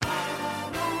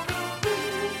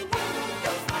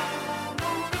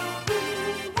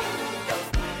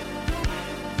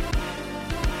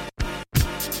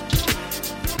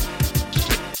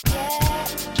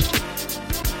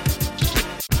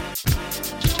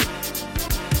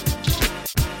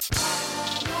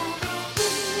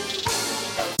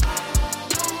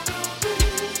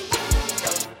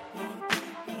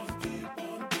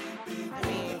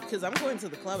because I'm going to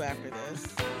the club after this.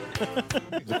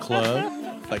 The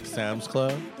club? Like Sam's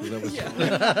Club? Is that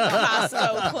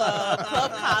what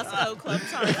Costco Club,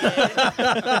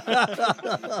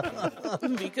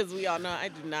 Target. Because we all know I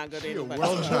do not go to anybody's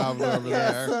World club. traveler over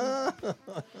there.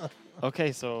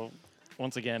 Okay, so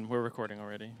once again, we're recording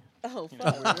already. Oh,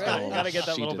 fuck, really? Gotta get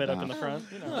that She little did bit up not. in the front.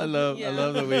 You know. I love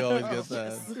that we always get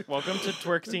that. Welcome to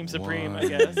Twerk Team Supreme, I One.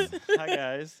 guess. Hi,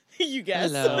 guys. You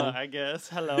guys. Hello. I guess.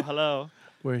 Hello.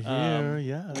 We're here,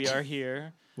 yeah. We are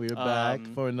here. We're back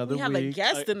for another We have a week.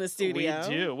 guest in the studio.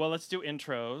 We do. Well, let's do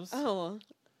intros. Oh,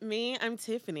 me, I'm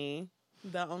Tiffany,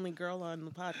 the only girl on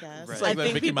the podcast. Right. I Like that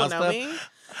think Mickey people Mouse know stuff? me.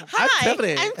 Hi,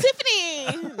 Tiffany. I'm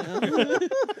Tiffany.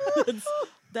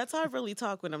 That's how I really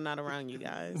talk when I'm not around you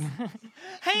guys.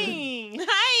 Hey!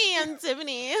 Hi, I'm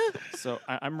Tiffany. So,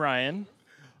 I'm Ryan,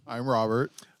 I'm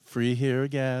Robert. Free here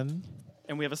again.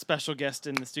 and we have a special guest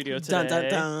in the studio Dun, today.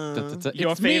 dun, dun.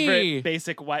 Your It's favorite me.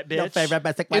 basic white bitch.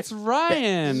 basic It's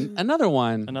Ryan. Another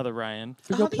one. Another Ryan.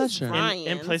 For All your these pleasure. Ryans.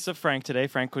 In place of Frank today.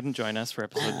 Frank couldn't join us for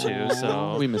episode 2,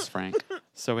 so We miss Frank.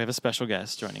 we have a special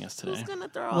guest joining us today. Who's gonna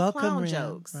throw out clown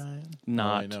jokes?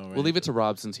 Not. I know, right? We'll leave it to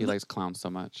Rob since he likes clowns so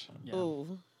much. Yeah.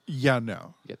 Ooh. Yeah,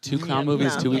 no. You get 2 clown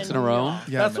movies no. 2 weeks in a row.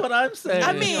 Yeah, That's no. what I'm saying.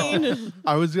 I mean,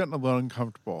 I was getting a little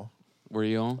uncomfortable. Were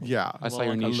you? Yeah, I saw Well,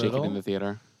 your like a knees shaking little? in the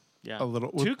theater. Yeah. a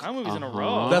little. 2 clown movies in a Uh-huh.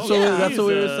 row. That's Oh, what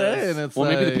we were Jesus. saying. It's Well,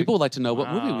 maybe the like- people would like to know what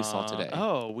movie we saw today.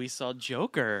 Oh, we saw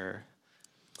Joker.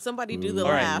 somebody do the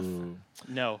All right. laugh.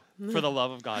 No, for the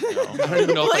love of God, no. I don't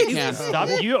even know if I Please. can. Stop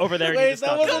you over there. Wait, need to that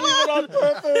stop wasn't even on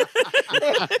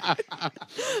purpose.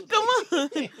 Come on.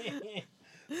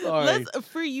 Sorry. Let's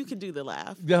free. You can do the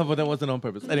laugh. Yeah, but that wasn't on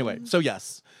purpose. Anyway, so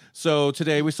yes. So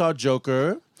today we saw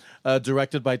Joker,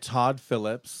 directed by Todd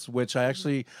Phillips, which I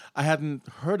hadn't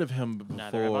heard of him Neither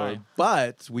have before, I.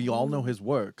 but we all know his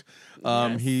work.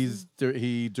 Yes.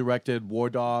 He directed War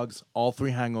Dogs, all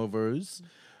 3 Hangovers.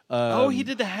 Oh, he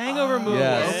did the Hangover movie.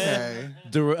 yes.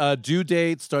 Okay. Due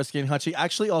Date, Starsky and Hutch. He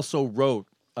actually also wrote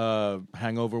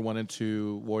Hangover 1 and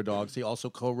 2, War Dogs. He also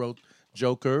co-wrote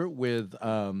Joker with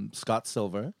Scott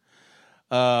Silver.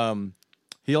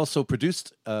 He also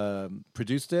produced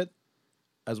it,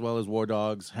 as well as War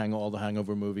Dogs, all the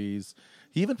Hangover movies.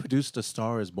 He even produced A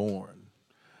Star Is Born.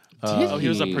 Oh, he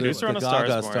was a The producer on the A Star Is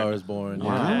Gaga Born. Star Is Born. Okay.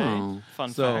 Yeah. Wow. Fun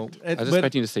So, fact. I was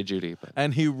expecting you to say Judy, but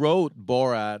and he wrote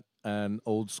Borat and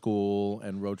Old School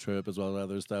and Road Trip as well as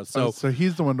other stuff. So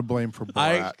he's the one to blame for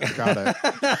I- Borat. Got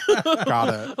it.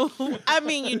 Got it. I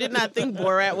mean, you did not think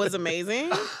Borat was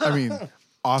amazing. I mean,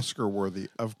 Oscar worthy,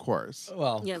 of course.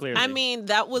 well, Yes. Clearly. I mean,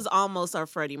 that was almost our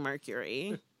Freddie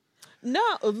Mercury. No,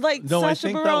 like No, I Sacha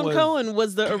think that Baron was- Cohen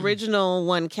was the original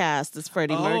one cast as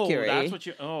Freddie Mercury. That's what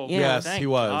you. Oh, Yeah. Yes, thank he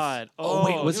was. God. Oh,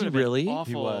 wait, was he would've been really? awful.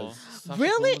 He was. Sacha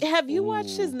Really? Baron- Have you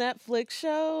watched his Ooh. Netflix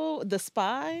show, The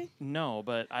Spy? No,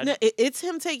 but No, it's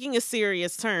him taking a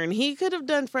serious turn. He could have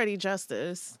done Freddie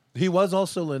justice. he was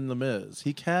also in The Miz.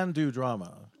 He can do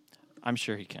drama. I'm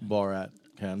sure he can. Borat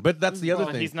can. But that's the other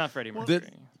But thing. he's not Freddie Mercury.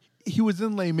 He was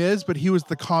in Les Mis, but he was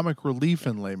the comic relief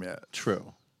in Les Mis.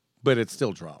 True. But it's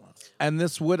still drama. And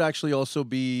this would actually also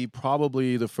be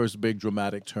probably the first big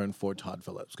dramatic turn for Todd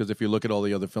Phillips. Because if you look at all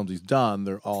the other films he's done,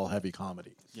 they're all heavy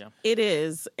comedies. Yeah. It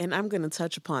is, and I'm going to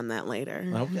touch upon that later.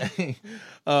 Okay.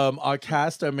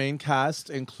 Our main cast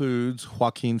includes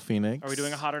Joaquin Phoenix. Are we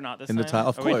doing a hot or not this In the time? ti-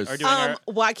 of Are we- course. Are we doing our,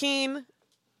 Joaquin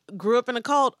grew up in a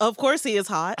cult. Of course he is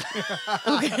hot.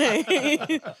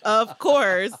 Okay. Of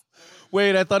course.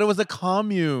 Wait, I thought it was a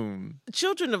commune.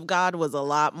 Children of God was a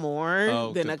lot more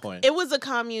Oh, than good a point. It was a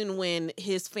commune when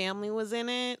his family was in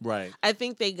it. Right. I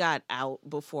think they got out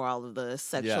before all of the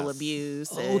sexual Yes. abuse.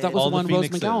 oh, that was All the the one Rose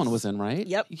Phoenixes. McGowan was in, right?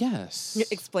 Yep. Yes.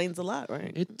 It explains a lot,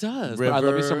 right? It does. But I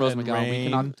love me some River Rose and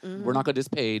McGowan. Rain. We're not going to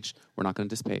dispage. We're not going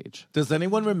to dispage. Does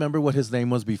anyone remember what his name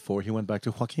was before he went back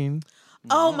to Joaquin?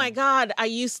 Oh my God, I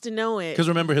used to know it. Because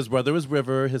remember, his brother was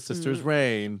River, his sister is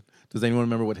Rain. Does anyone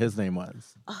remember what his name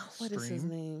was? Oh, what is his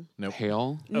name? Nope.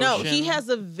 Hale. No, Ocean. he has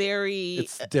a very.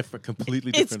 It's different,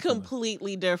 completely It's different. from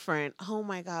completely different. Oh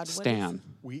my God. What is- Stan.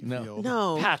 Wheatfield.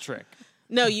 No. Patrick.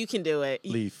 No, you can do it.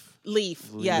 Leaf. Leaf.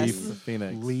 Yes. Leaf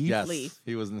Phoenix. Leaf? Yes. Leaf.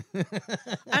 He was.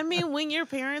 I mean, when your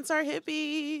parents are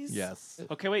hippies. yes.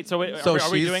 Okay, wait. So, wait, So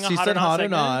are we doing a she hot said or not hot or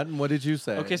segment? not. And what did you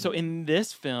say? Okay, so in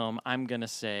this film, I'm gonna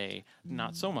say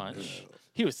not so much.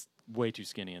 He was way too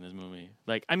skinny in this movie.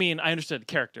 Like, I mean, I understood the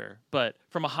character, but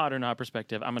from a hot or not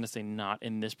perspective, I'm gonna say not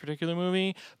in this particular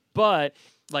movie. But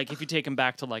like, if you take him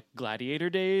back to like Gladiator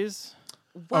days,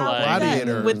 Wow, Like-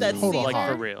 Gladiator. With that Hold on. Caesar. like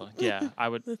for real, yeah, I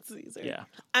would. That's Caesar. Yeah,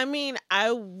 I mean, I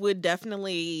would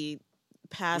definitely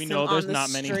pass We him know on there's the not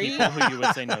many street. people who you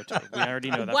would say no to. We already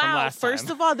know that from Wow, last first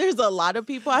time. of all, there's a lot of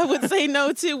people I would say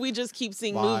no to. We just keep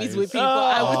seeing movies Lies. with people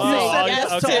I would You say said yes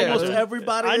yes okay. to almost to.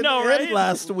 everybody I know, in right?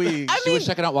 last week. She was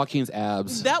checking out Joaquin's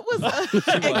abs. That was This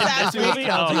exactly. movie,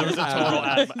 oh, there was a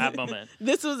total ab moment.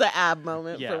 This was an ab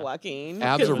moment Yeah. for Joaquin.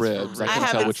 Abs or 'Cause ribs? I I couldn't tell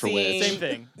haven't which were which. seen- Same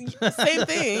thing. Same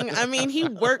thing. I mean, he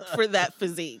worked for that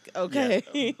physique.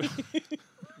 Okay,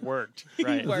 Worked.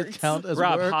 Right. worked. Does it count as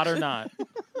Rob, work? hot or not?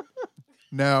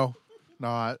 No,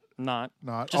 not. Not.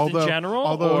 Just in general,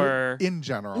 or- in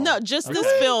general. No, just this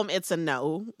Okay. film, it's a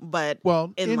no. But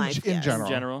Well, in life, in yes. general.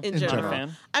 In general? In Not a general.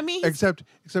 fan? I mean, he's Except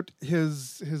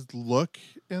his look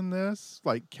in this,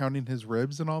 like counting his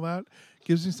ribs and all that,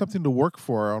 gives me something to work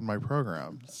for on my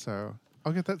program. So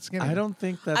I'll get that skinny. I don't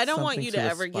think that's I don't want something you to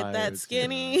ever get aspire that to.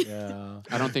 skinny. Yeah.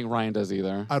 I don't think Ryan does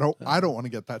either. I don't want to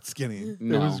get that skinny.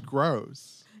 No. It was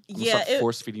gross. I'm gonna yeah. start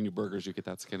force feeding you burgers. You get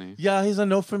that skinny. Yeah, he's a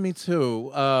no for me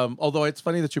too. Although it's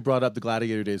funny that you brought up the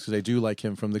Gladiator days because I do like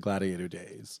him from the Gladiator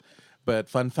days. But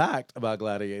fun fact about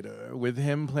Gladiator, with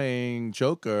him playing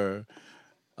Joker,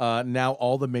 now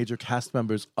all the major cast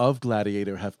members of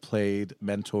Gladiator have played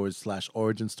mentors /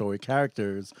 origin story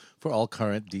characters for all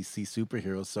current DC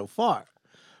superheroes so far.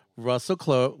 Russell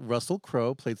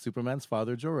Crowe played Superman's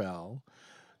father, Jor-El.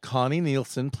 Connie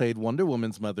Nielsen played Wonder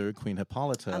Woman's mother, Queen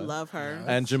Hippolyta. I love her.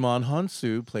 And Jimon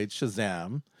Honsu played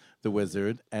Shazam, the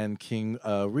wizard, and King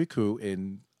Riku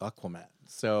in Aquaman.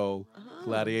 So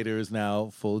Gladiator is now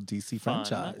full DC Fun.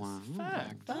 franchise. Wow.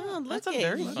 Fact. Oh, That's look a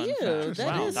very at fun you. fact. That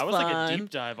Wow, is that was like a fun. deep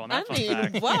dive on I that fun mean,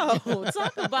 fact. wow,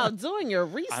 talk about doing your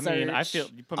research. I mean, I feel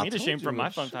you put me I to told shame you for my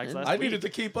it fun facts last I week. needed to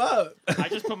keep up. I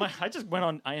just went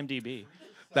on IMDb.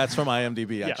 That's from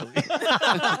IMDb, Yeah. actually.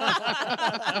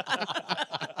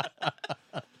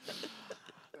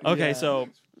 Okay, Yeah. so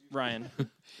Ryan,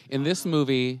 In this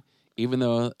movie, even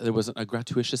though there wasn't a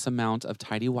gratuitous amount of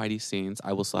tidy-whitey scenes,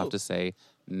 I will still have to say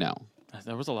no.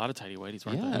 there was a lot of tidy whities,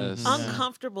 weren't there? Yes.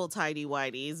 uncomfortable tidy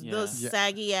whities, Yeah. those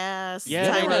saggy ass Yeah,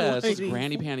 tidy Yes, those whities.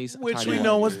 granny panties. Which tidy we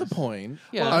know was the whities. point.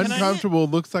 Yeah. Well, can I- Uncomfortable.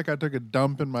 Looks like I took a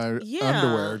dump in my Yeah,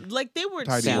 underwear. like they were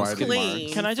Tidy too whities.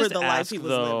 clean Can I for just the life ask he was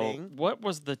though, living. what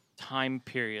was the time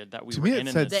period that we To were me, in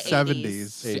it said The 80s.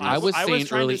 70s. I was saying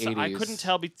trying early to say- I 80s. couldn't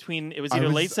tell between. It was I either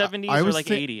was- late 70s I or was like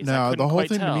thi- 80s. I No, couldn't the whole quite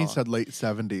thing tell. to me said late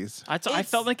 70s. I It's-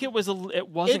 felt like it was it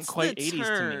wasn't it's quite the 80s to me.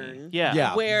 turn. Yeah.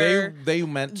 Yeah, Where they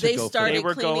meant to they go started They for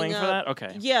were cleaning going for up- that?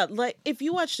 Okay. Yeah, like if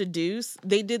you watch The Deuce,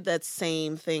 they did that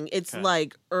same thing. It's Okay.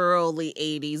 like early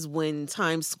 80s when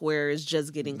Times Square is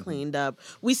just getting cleaned up.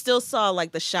 We still saw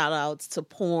like the shout outs to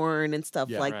porn and stuff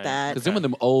Yeah, like right. that. Because then with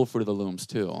them old Fruit of the Looms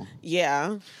too.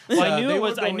 Yeah. Well, Yeah, I knew they it were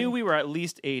was. I knew going- we were at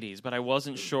least 80s, but I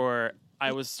wasn't sure.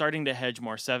 I was starting to hedge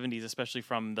more 70s, especially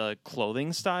from the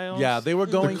clothing styles. Yeah, they were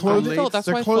going The for clothing, late. felt that's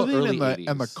why the I felt clothing early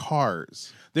and the 80s.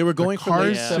 cars. They were going the for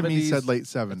late cars to me 70s. said late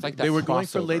 70s. It's like that They were going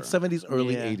for crossover. late 70s,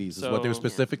 early Yeah, 80s is what they were so-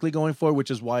 specifically going for, which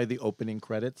is why the opening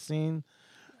credits scene,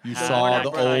 you Had saw that the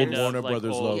old kind of, Warner like,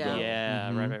 Brothers old- logo. Yeah,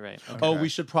 Mhm. right. Okay. Oh, we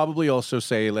should probably also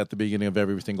say at the beginning of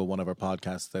every single one of our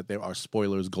podcasts that there are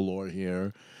spoilers galore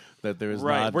here. That there is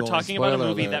Right, not we're going- talking about a spoiler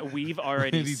movie alert. that we've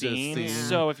already Just seen. seen.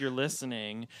 So if you're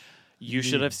listening, you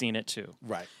should have seen it too.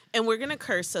 Right. And we're gonna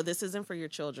curse, so this isn't for your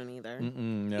children either.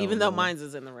 No, Even though no. mine's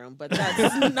is in the room, but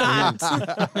that's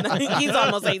not. He's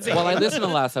almost 18. Well, I listened to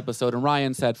the last episode, and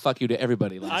Ryan said "fuck you" to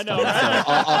everybody last I know, time. right?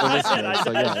 So all the I did, listeners.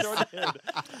 So yes. sure did.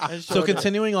 I So sure did.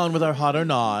 continuing on with our hot or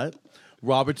not,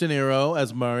 Robert De Niro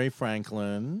as Murray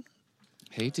Franklin.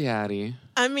 Hey, Daddy.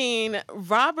 I mean,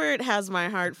 Robert has my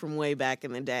heart from way back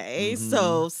in the day,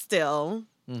 so still,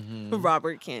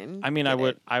 Robert can. I mean, get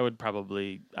it. I would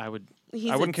probably, I would.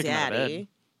 He's I wouldn't a kick him out of daddy.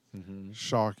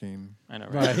 Shocking. I know,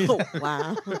 right? Right. Oh,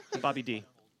 wow, Bobby D.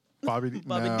 Bobby D.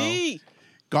 Bobby no. D.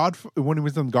 When he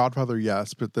was in Godfather,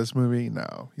 yes, but this movie,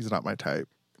 no. He's not my type.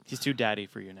 He's too daddy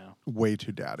for you now. Way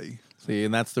too daddy. See,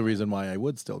 and that's the reason why I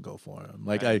would still go for him.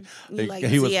 Like Right. Like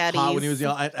he was daddies. hot when he was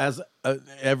young.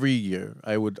 Every year,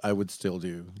 I would still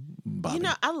do Bobby. You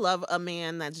know, I love a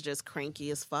man that's just cranky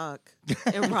as fuck,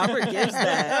 and Robert gives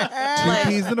that. Two Like,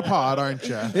 peas in a pod, aren't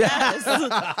you? yes.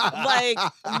 Like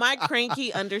my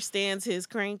cranky understands his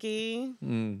cranky.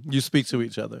 You speak to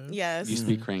each other. Yes. You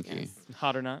speak cranky.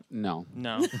 Hot or not? No.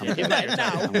 No. Yeah, give that your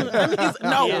time.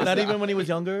 No. Yeah. Not even when he was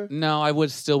younger. No, I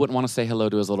wouldn't want to say hello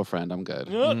to his little friend. I'm good.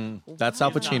 That's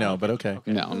Al Pacino, but okay.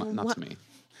 No, not to me.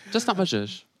 Just not my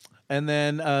zhuzh. And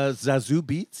then Zazu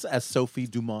Beats as Sophie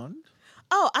Dumont.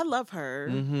 Oh, I love her.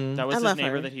 That was I his love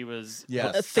neighbor her. that he was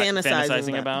Yes. Fantasizing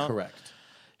fantasizing about. Correct.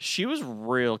 She was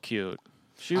real cute.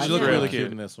 She She was looked real really cute.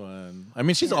 cute in this one. I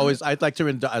mean, she's always. I'd like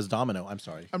her as Domino. I'm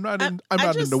sorry. I'm not. I'm I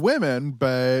not just- into women,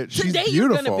 but she's Today you're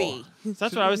beautiful. gonna be. So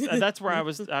that's what I was. That's where I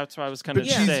was. That's what I was kind of.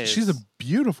 But she's a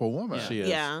beautiful woman. She is.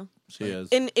 Yeah. She is.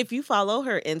 And if you follow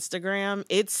her Instagram,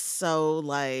 it's so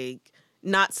like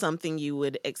not something you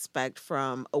would expect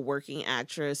from a working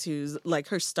actress who's like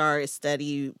her star is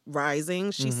steady rising.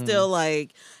 She's still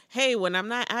like, hey, when I'm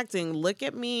not acting, look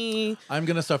at me. I'm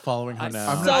gonna start following her now.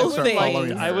 I'm So not start thick.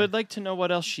 following her. I would like to know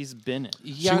what else she's been in.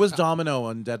 Yeah, She was Domino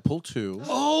on Deadpool 2.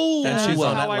 Oh, And she's That's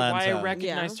on how why I Atlanta.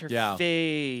 recognized her Yeah.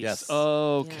 face. Yes.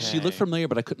 Okay. She looked familiar,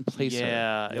 but I couldn't place her.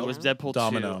 Yeah, it was Deadpool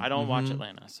Domino. 2. I don't watch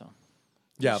Atlanta, so.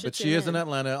 Yeah, should but she tune is in in.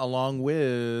 Atlanta along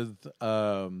with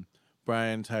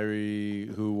Brian Tyree,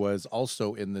 who was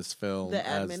also in this film The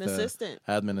as admin assistant.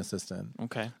 Admin assistant.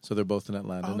 Okay. So they're both in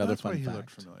Atlanta. Oh, Another that's fun why he fact. looked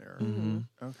familiar.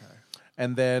 Okay.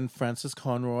 And then Frances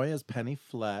Conroy as Penny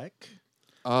Fleck.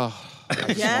 Oh, I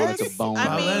just Yes, wanted to bone I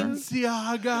her. mean-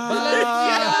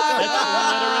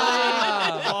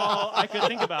 That's all I could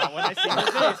think about when I see her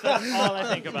face. That's all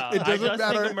I think about. It I doesn't just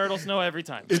matter. think of Myrtle Snow every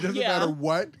time. It doesn't Yeah. matter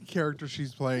what character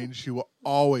she's playing; she will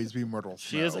always be Myrtle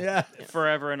She Snow. is Yeah.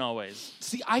 forever and always.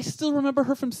 See, I still remember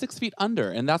her from 6 Feet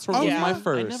Under, and that's where Oh, was yeah? my I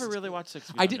first. I never really watched Six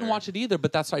Feet I didn't Under. watch it either,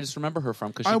 but that's what I just remember her from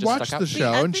because she I just watched stuck the out.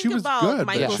 show. I and think she was about good, but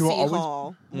Michael she C. will always-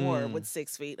 Hall more with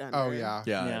 6 Feet Under. Oh yeah.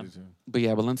 Yeah. Yeah. I do too. But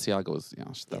yeah, Balenciaga was,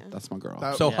 Yeah. that's my girl.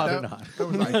 That- So Yeah. hot or that- not? that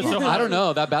was iconic. I don't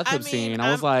know, that bathtub I mean, scene,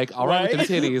 I was I'm- like, all right, with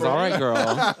them titties, all right, girl.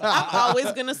 I'm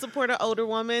always gonna support an older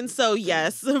woman, so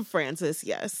yes, Frances,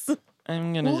 yes.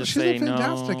 I'm gonna Well, just she's a say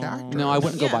fantastic no. actor. No, I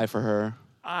wouldn't Yeah. go by for her.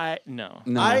 No.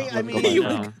 No, I wouldn't mean, go by you for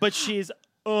would- her. But she's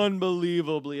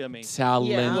unbelievably amazing.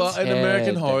 Talented. Well, an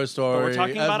American Horror Story. But we're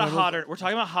talking as about a Myrtle- hotter. We're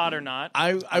talking about hot or not.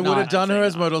 I No, would have done I'm her saying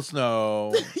as not. Myrtle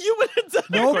Snow. You would have done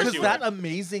No, course because you that would.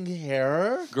 amazing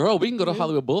hair. Girl, we can go to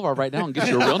Hollywood Boulevard right now and get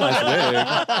you a real nice wig.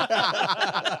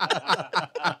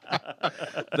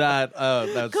 That's.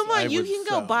 Come I on, you would can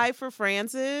go so. buy for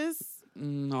Frances.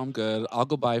 No, I'm good. I'll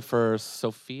go by for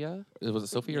Sophia. Was it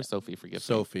Sophie or Sophie? Forgive me.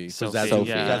 Sophie. So Sophie, Zazu,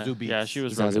 yeah. Zazu Beetz. Yeah, she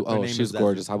was Zazu. Her Oh, name she's is Zazu.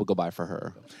 gorgeous. I would go by for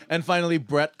her. And finally,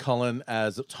 Brett Cullen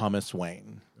as Thomas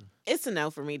Wayne. It's a no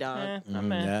for me, dog.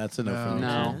 I'm in. Yeah, it's enough for me.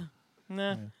 No.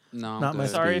 Nah. No, Not I'm my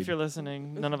good. Sorry speed. if you're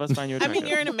listening. None of us find you I attractive. mean,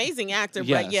 you're an amazing actor,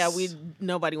 Yes. but yeah,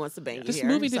 nobody wants to bang you This here.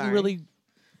 movie didn't Sorry. really.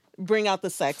 bring out the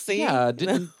sexy.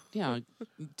 Didn't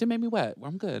make me wet.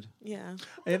 I'm good. Yeah.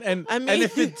 And I mean- and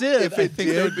if it did, If I it think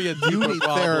there would be a did, you deeper need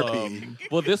problem. therapy.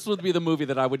 Well, this would be the movie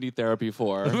that I would need therapy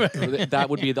for. That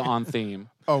would be the on theme.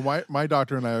 Oh, my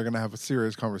doctor and I are going to have a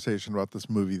serious conversation about this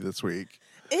movie this week.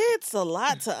 It's a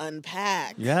lot to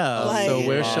unpack. Yeah. Like- So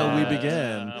where shall we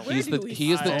begin? Where He is do the we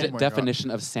he is the start? Oh my God. definition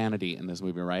of sanity in this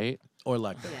movie, right? Or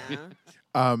like that.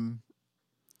 Yeah.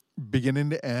 Beginning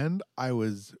to end, I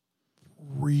was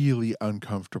really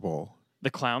uncomfortable. The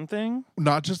clown thing?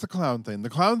 Not just the clown thing. The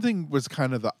clown thing was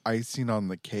kind of the icing on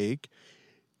the cake.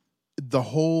 The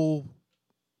whole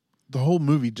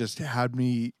movie just had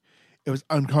me. It was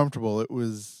uncomfortable. It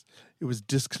was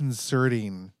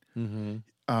disconcerting. Mm-hmm.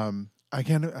 I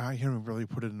can't even really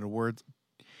put it into words.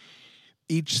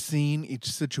 Each scene, each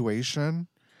situation,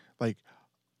 like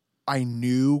I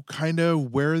knew kind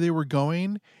of where they were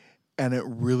going, and it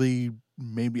really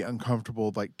made me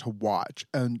uncomfortable, like to watch.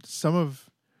 And some of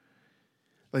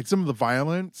the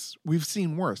violence we've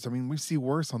seen worse. I mean, we see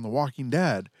worse on The Walking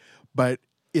Dead, but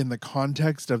in the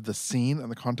context of the scene and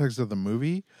the context of the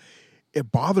movie, it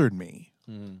bothered me.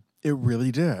 It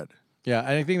really did. Yeah, and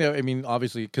I think that, I mean,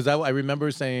 obviously, because I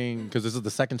remember saying, because this is the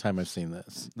second time I've seen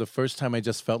this. The first time I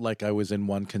just felt like I was in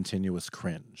one continuous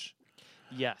cringe,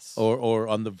 Yes. or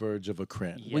on the verge of a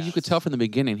cringe. Well, you could tell from the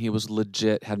beginning he was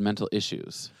legit had mental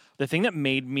issues. The thing that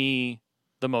made me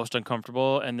the most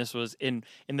uncomfortable, and this was in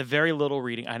the very little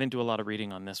reading. I didn't do a lot of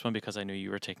reading on this one because I knew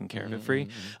you were taking care of it free.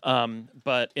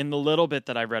 But in the little bit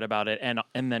that I read about it,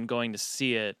 and then going to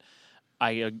see it,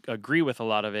 I agree with a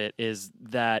lot of it, is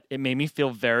that it made me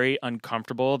feel very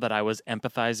uncomfortable that I was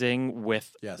empathizing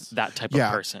with Yes. that type Yeah,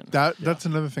 of person. that's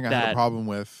another thing I had a That- problem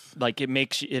with. Like it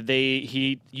makes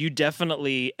you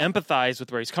definitely empathize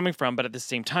with where he's coming from, but at the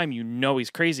same time you know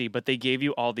he's crazy, but they gave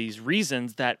you all these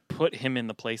reasons that put him in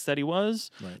the place that he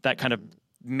was, that kind of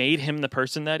made him the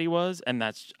person that he was, and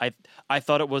that's I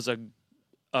thought it was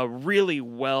a really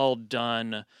well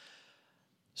done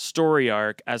story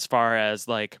arc as far as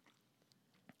like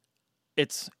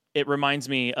it reminds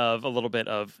me of a little bit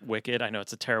of Wicked. I know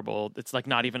it's like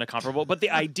not even a comparable, but the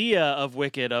idea of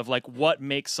Wicked, of like what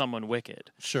makes someone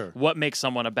wicked. Sure. What makes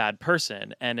someone a bad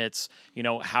person? And it's,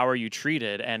 how are you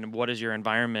treated and what is your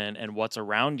environment and what's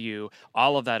around you?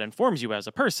 All of that informs you as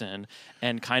a person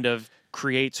and kind of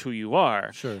creates who you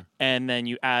are. Sure. And then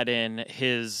you add in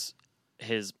his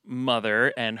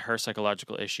mother and her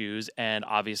psychological issues, and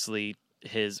obviously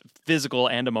his physical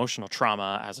and emotional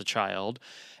trauma as a child,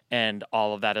 and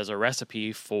all of that as a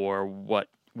recipe for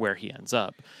where he ends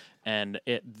up. And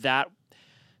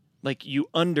like, you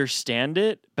understand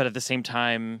it, but at the same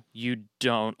time you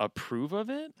don't approve of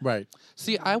it. Right.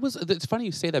 See, it's funny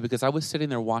you say that, because I was sitting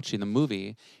there watching the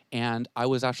movie, and I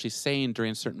was actually saying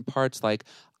during certain parts, like,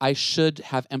 I should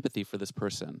have empathy for this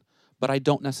person, but I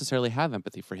don't necessarily have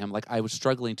empathy for him. Like, I was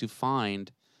struggling to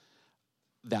find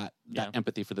that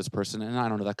empathy for this person. And I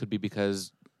don't know, that could be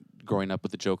because growing up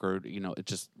with the Joker, it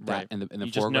just that in the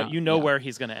you foreground. Just know where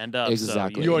he's going to end up.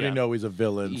 Exactly. So You already know he's a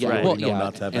villain. So Yeah, you well, know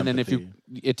not to have and empathy. then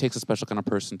it takes a special kind of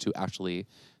person to actually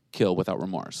kill without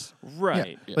remorse.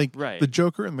 Right. Yeah, like Right. the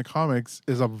Joker in the comics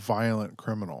is a violent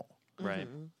criminal, Right.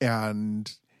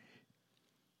 and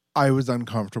I was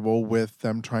uncomfortable with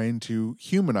them trying to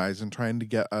humanize and trying to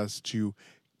get us to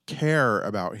care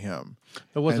about him.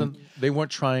 They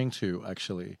weren't trying to,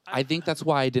 actually. I think that's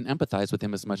why I didn't empathize with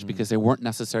him as much, because they weren't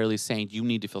necessarily saying you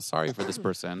need to feel sorry for this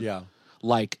person. Yeah.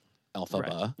 Like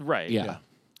Elphaba. Right. Yeah.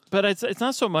 But it's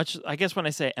not so much, I guess when I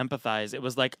say empathize, it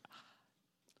was like,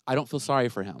 I don't feel sorry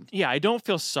for him. yeah, I don't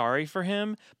feel sorry for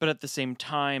him, but at the same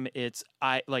time,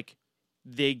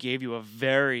 they gave you a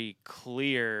very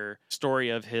clear story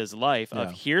of his life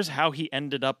of here's how he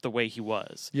ended up the way he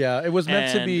was. Yeah, it was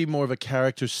meant to And- be more of a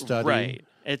character study. Right.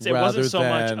 It rather wasn't so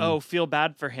much, than- feel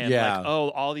bad for him. Yeah. Like,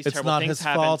 all these It's terrible not things his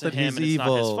happened fault to that him, he's and it's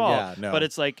not his evil. fault. Yeah, no. But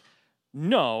it's like,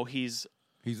 no, he's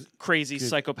He's crazy Good.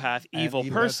 psychopath, evil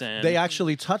And person. They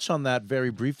actually touch on that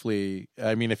very briefly.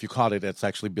 I mean, if you caught it, it's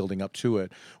actually building up to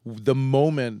it. The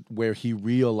moment where he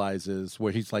realizes,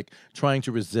 where he's like trying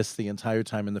to resist the entire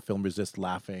time in the film, resist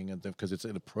laughing because it's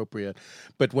inappropriate.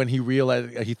 But when he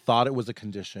realized, he thought it was a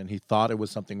condition, he thought it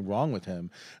was something wrong with him.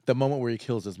 The moment where he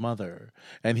kills his mother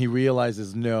and he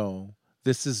realizes, no,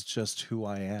 this is just who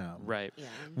I am. Right. Yeah.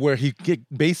 Where he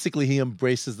basically he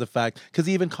embraces the fact, because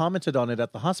he even commented on it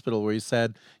at the hospital where he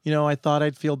said, I thought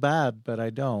I'd feel bad, but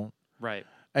I don't. Right.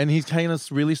 And he kind of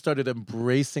really started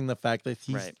embracing the fact that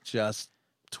he's Right. just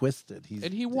twisted.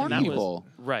 And he warned That people.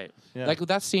 was, right. Yeah. Like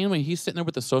that scene when he's sitting there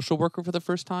with the social worker for the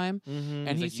first time, and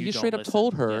He's he, like, "You he don't straight up listen."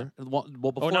 told her, well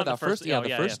before not the that first- first, oh, the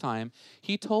yeah, first yeah. time,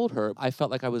 he told her, I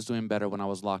felt like I was doing better when I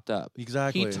was locked up.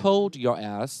 Exactly. He told your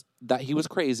ass that he was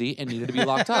crazy and needed to be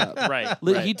locked up. Right.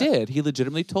 He right. did. He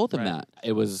legitimately told him Right. that.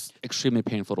 It was extremely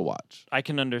painful to watch. I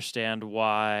can understand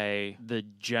why the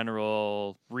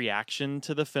general reaction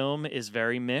to the film is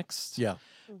very mixed. Yeah.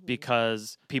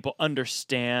 Because people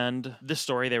understand the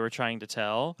story they were trying to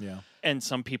tell. Yeah. And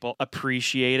some people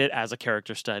appreciate it as a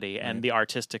character study and the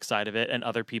artistic side of it. And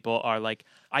other people are like,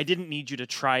 I didn't need you to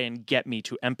try and get me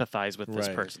to empathize with this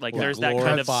Right. person. Like, Or there's that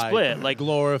kind of glorify- split. Like,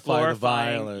 glorify the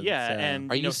glorifying, violence. yeah,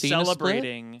 and Are you you know, seeing a split?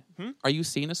 celebrating. Are you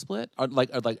seeing a split? Are you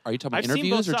talking about I've seen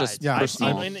interviews both or just sides. Yeah, I've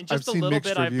personal? seen- and just I've a seen little mixed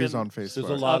bit, I've reviews been- on Facebook. There's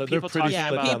a lot of people they're pretty talking Yeah,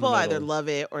 split about- down people the either middle. love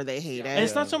it or they hate it. And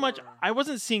it's not so much, I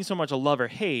wasn't seeing so much a love or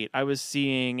hate. I was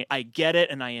seeing, I get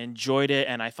it and I enjoyed it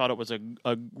and I thought it was a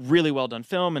really well done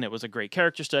film and it was a great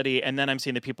character study. And then I'm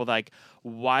seeing the people like,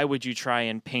 why would you try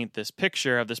and paint this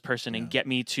picture of this person and get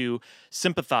me to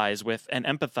sympathize with and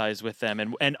empathize with them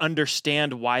and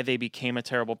understand why they became a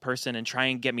terrible person and try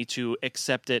and get me to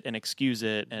accept it and excuse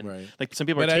it. And Right. like some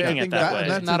people But are I taking it think that that- way.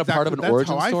 Isn't that a part of an that's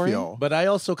origin how story? I feel. But I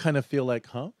also kind of feel like,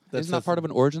 Isn't that part of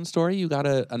an origin story? You got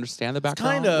to understand the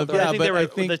background. kind of, with yeah, I think but they were I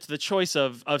think- the choice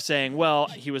of saying, well,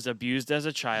 he was abused as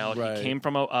a child. Right. He came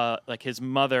from like his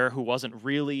mother, who wasn't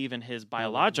really even his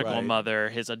biological Right. mother.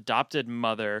 His adopted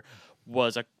mother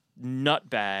was a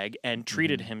nutbag and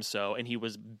treated Mm-hmm. him so, and he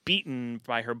was beaten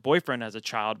by her boyfriend as a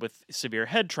child with severe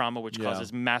head trauma, which Yeah.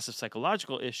 causes massive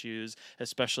psychological issues,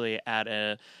 especially at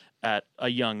a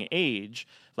young age.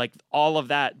 Like all of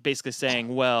that, basically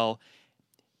saying, well,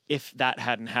 if that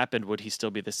hadn't happened, would he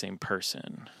still be the same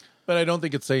person? But I don't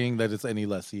think it's saying that it's any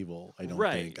less evil. I don't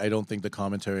Right. think. I don't think the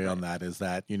commentary on that is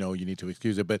that you need to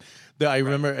excuse it. But I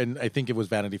remember, and I think it was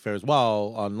Vanity Fair as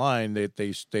well. Online,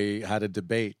 they had a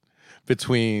debate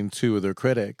between two of their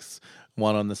critics,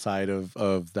 one on the side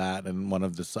of that and one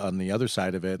on the other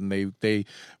side of it. And they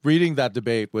reading that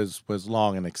debate was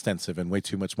long and extensive and way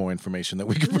too much more information that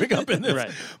we could bring up in this.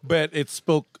 Right. But it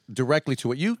spoke directly to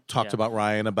what you talked Yeah. about,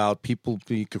 Ryan, about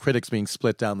the critics being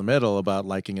split down the middle about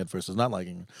liking it versus not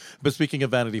liking it. But speaking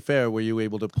of Vanity Fair, were you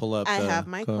able to pull up? I the have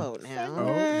my quote now. Oh,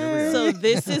 here we go. So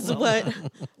this is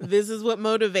what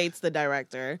motivates the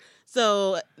director.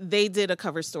 So they did a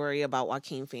cover story about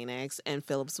Joaquin Phoenix, and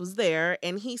Phillips was there,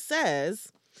 and he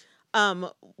says,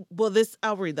 Well, this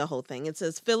I'll read the whole thing. It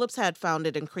says Phillips had found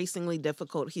it increasingly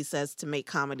difficult, he says, to make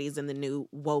comedies in the new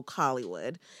woke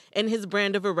Hollywood, and his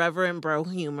brand of irreverent bro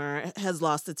humor has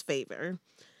lost its favor.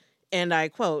 And I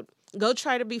quote, "Go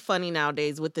try to be funny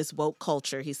nowadays with this woke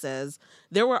culture," he says.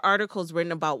 "There were articles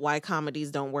written about why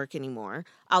comedies don't work anymore.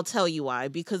 I'll tell you why.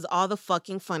 Because all the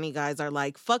fucking funny guys are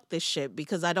like, fuck this shit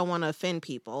because I don't want to offend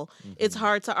people. It's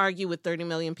hard to argue with 30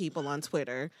 million people on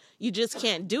Twitter. You just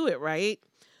can't do it, right?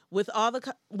 With all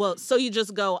the, so you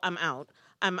just go, I'm out.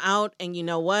 I'm out. And you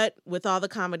know what? With all the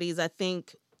comedies, I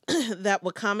think that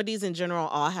what comedies in general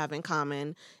all have in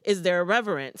common is they're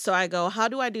irreverent. So I go, how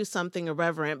do I do something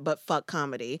irreverent but fuck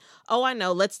comedy? Oh, I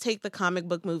know. Let's take the comic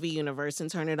book movie universe and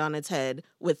turn it on its head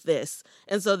with this.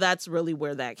 And so that's really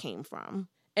where that came from.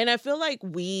 And I feel like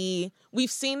we've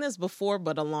seen this before,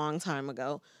 but a long time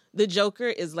ago. The Joker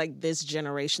is like this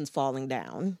generation's falling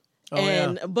down.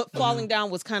 But falling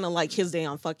down was kind of like his day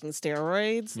on fucking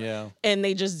steroids. Yeah. And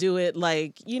they just do it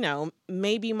like,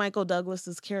 maybe Michael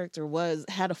Douglas's character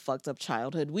had a fucked up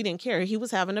childhood. We didn't care. He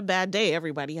was having a bad day.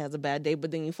 Everybody has a bad day.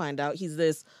 But then you find out he's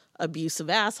this abusive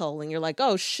asshole and you're like,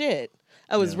 oh shit.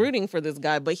 I was rooting for this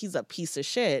guy, but he's a piece of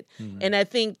shit. Mm-hmm. And I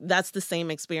think that's the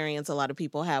same experience a lot of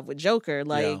people have with Joker.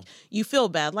 Like, you feel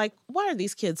bad. Like, why are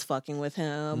these kids fucking with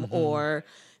him? Mm-hmm. Or,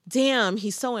 damn,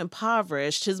 he's so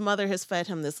impoverished. His mother has fed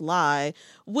him this lie,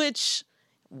 which,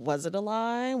 was it a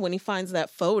lie? When he finds that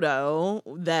photo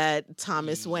that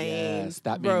Thomas Wayne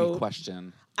that made wrote, me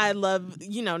question. I love,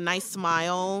 nice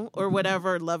smile or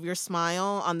whatever, love your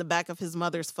smile on the back of his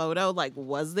mother's photo. Like,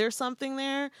 was there something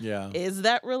there? Yeah. Is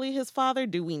that really his father?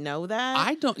 Do we know that?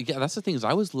 I don't, that's the thing is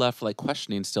I was left like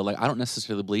questioning still. Like, I don't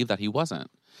necessarily believe that he wasn't.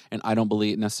 And I don't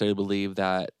necessarily believe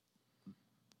that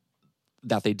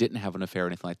they didn't have an affair or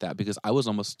anything like that, because I was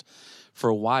almost, for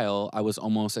a while, I was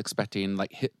almost expecting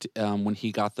when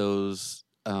he got those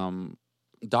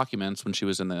documents when she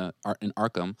was in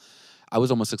Arkham, I was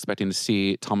almost expecting to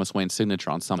see Thomas Wayne's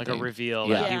signature on something. Like a reveal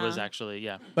that he was actually,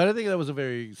 But I think that was a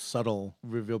very subtle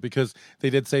reveal because they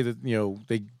did say that,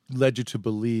 they led you to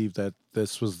believe that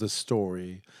this was the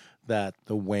story that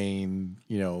the Wayne,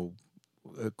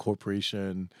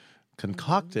 corporation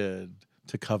concocted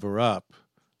to cover up.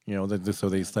 So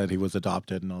they said he was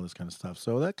adopted and all this kind of stuff.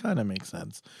 So that kind of makes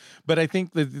sense. But I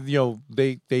think that,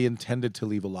 they intended to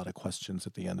leave a lot of questions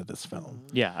at the end of this film.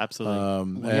 Yeah,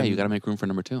 absolutely. You got to make room for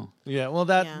number 2. Yeah, well,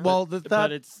 but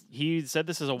he said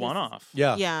this is a one-off.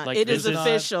 Yeah. Yeah, Like, it is this is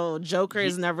official. Joker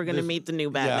is never going to meet the new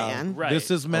Batman. Right. This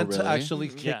is meant to really? actually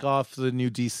kick off the new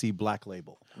DC Black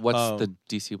Label. What's the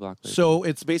DC Black Label? So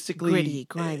it's basically Gritty,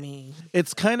 grimy.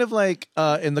 It's kind of like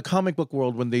in the comic book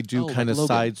world when they do kind like of Logan.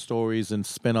 side stories and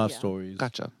spin-off stories.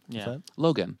 Gotcha. What's Yeah. that?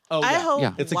 Logan. Oh, I yeah. hope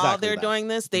Yeah. It's while exactly they're that. doing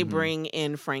this, they bring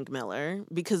in Frank Miller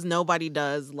because nobody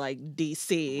does like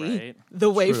DC Right. the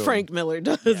way True. Frank Miller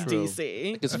does True.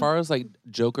 DC. As far as like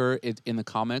Joker in the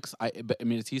comics,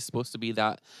 is he supposed to be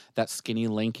that skinny,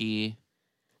 lanky?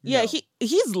 Yeah, No.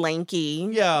 he's lanky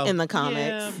Yeah. in the comics.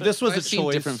 Yeah, but This was a I've seen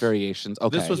choice. different variations.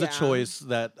 Okay. This was Yeah. a choice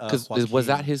that because was Joaquin-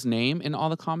 that his name in all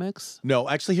the comics? No,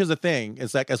 actually, here's the thing: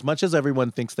 is that as much as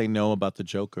everyone thinks they know about the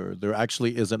Joker, there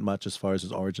actually isn't much as far as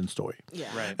his origin story.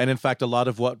 Yeah. Right. And in fact, a lot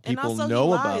of what And people also know he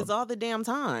lies about all the damn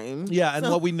time. Yeah, and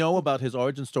So- what we know about his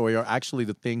origin story are actually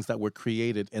the things that were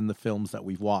created in the films that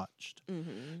we've watched.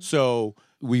 So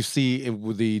we see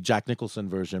with the Jack Nicholson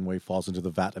version where he falls into the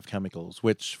vat of chemicals,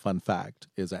 which, fun fact,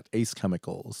 is at Ace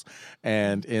Chemicals.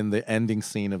 And in the ending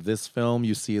scene of this film,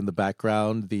 you see in the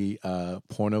background the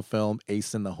porno film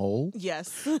Ace in the Hole.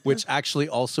 Yes. Which actually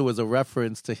also is a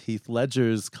reference to Heath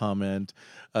Ledger's comment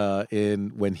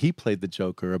in when he played the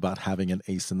Joker about having an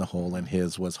ace in the hole, and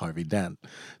his was Harvey Dent.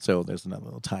 So there's another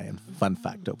little tie-in, fun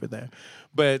fact over there.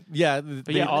 But yeah,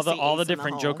 But yeah, all see the Ace in the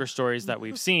different Hole. Joker stories that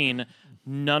we've seen,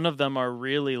 none of them are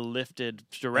really lifted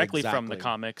directly from the Exactly.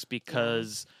 comics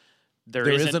because there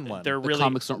There isn't, isn't one. They're The really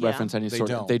comics don't Yeah. reference any They sort.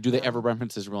 don't. They ever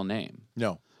reference his real name?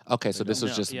 no. Okay, so this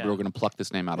was No, just yeah. we're going to pluck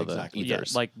this name out of Exactly. the yeah,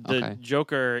 ethers. like the Okay.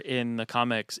 Joker in the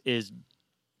comics is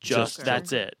just Joker.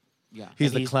 that's it. Yeah. He's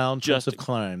And the he's clown prince just- of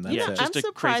crime. That's Yeah, it. just I'm a crazy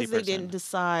surprised they person. didn't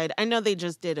decide. I know they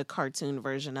just did a cartoon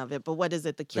version of it, but what is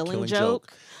it? The Killing, Killing Joke?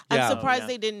 Joke. Yeah. I'm surprised Yeah.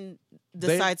 they didn't They-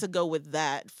 decide to go with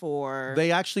that for.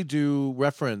 They actually do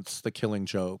reference the Killing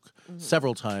Joke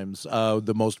several times.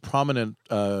 The most prominent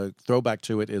throwback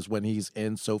to it is when he's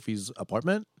in Sophie's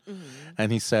apartment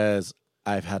and he says,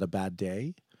 "I've had a bad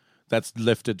day." That's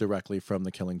lifted directly from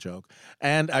the Killing Joke,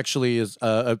 and actually is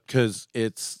because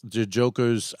it's the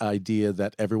Joker's idea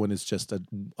that everyone is just a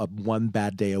one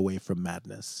bad day away from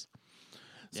madness.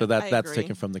 So I that's agree.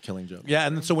 taken from The Killing Joke. Yeah,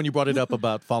 and so when you brought it up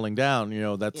about falling down,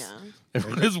 that's Yeah.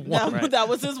 it is one. Right. That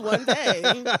was his one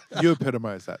day. You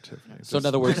epitomize that, Tiffany. So in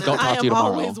other words, don't I talk to am you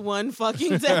tomorrow. always one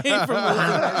fucking day from losing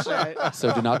that shit.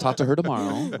 So do not talk to her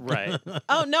tomorrow. Right.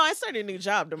 Oh no, I start a new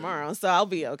job tomorrow, so I'll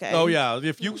be okay. Oh yeah,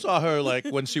 if you saw her like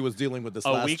when she was dealing with this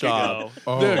A last week job,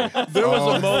 ago. there was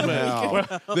Oh, a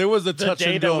moment. now. There was a The touch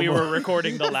day and that go we moment. were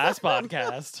recording the last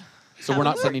podcast. So we're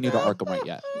not sending you to Arkham right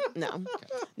yet. No,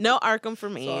 no Arkham for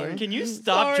me. Can you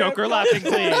stop Sorry, Joker laughing,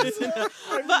 please? But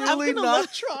I'm really gonna not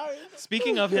look- trying.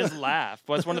 Speaking of his laugh,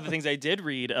 what's one of the things I did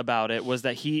read about it was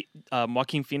that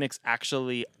Joaquin Phoenix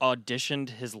actually auditioned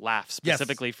his laugh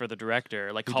specifically for the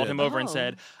director. Like called did. him over and Oh.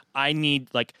 said, "I need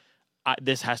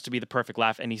this has to be the perfect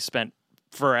laugh," and he spent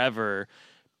forever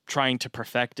trying to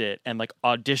perfect it and like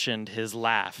auditioned his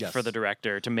laugh Yes. for the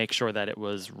director to make sure that it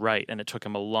was right, and it took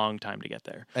him a long time to get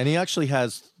there. And he actually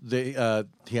has he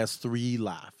has 3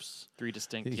 laughs. 3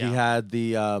 distinct. He Yeah. had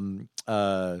the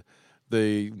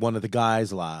one of the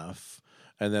guys laugh,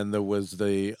 and then there was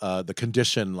the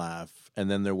condition laugh, and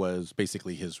then there was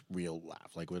basically his real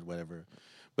laugh, like whatever.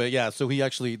 But yeah, so he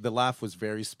actually the laugh was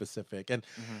very specific, and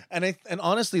and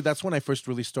honestly, that's when I first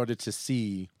really started to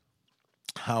see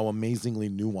how amazingly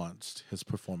nuanced his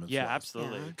performance Yeah, was.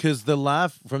 absolutely. Yeah. Because the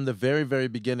laugh from the very, very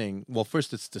beginning, well,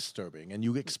 first it's disturbing, and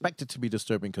you expect it to be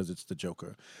disturbing because it's the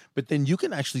Joker. But then you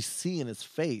can actually see in his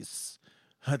face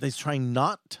that he's trying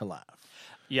not to laugh.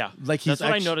 Yeah, Like, he's that's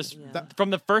what I actu- noticed Yeah. from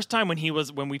the first time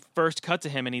when we first cut to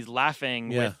him and he's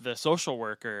laughing Yeah. with the social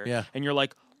worker. Yeah. And you're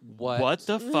like, What? what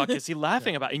the fuck is he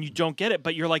laughing about? And you don't get it,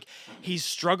 but you're like, he's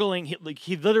struggling.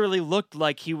 He literally looked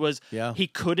like he was. Yeah. He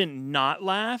couldn't not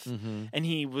laugh, and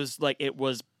he was like, it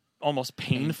was almost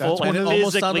painful, That's like when And it physically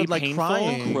almost sounded like painful.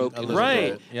 crying. Croak a a little little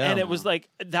Right. bit. Yeah. And it was like,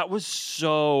 that was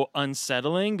so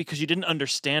unsettling because you didn't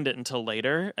understand it until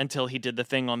later, until he did the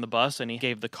thing on the bus and he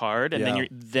gave the card. And Yeah.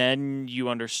 then you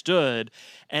understood.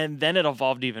 And then it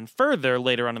evolved even further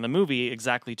later on in the movie,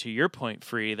 exactly to your point,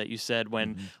 Free, that you said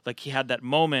when Mm-hmm. like he had that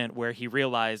moment where he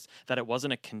realized that it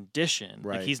wasn't a condition.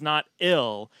 Right. Like he's not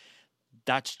ill.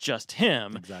 That's just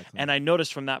him. Exactly. And I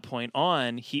noticed from that point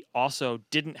on, he also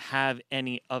didn't have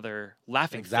any other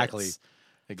laughing Exactly. fits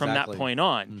from that Exactly. point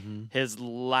on. Mhm. His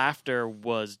laughter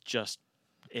was just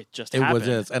it It happened. was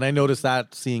his. And I noticed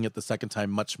that seeing it the second time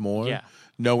much more, Yeah.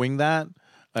 knowing that,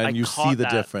 and I you see caught the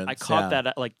that. difference. I caught yeah.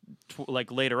 that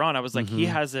like later on. I was like, he Mhm.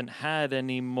 hasn't had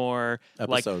any more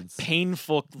Episodes. like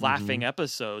painful laughing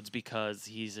episodes because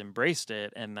he's embraced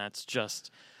it, and that's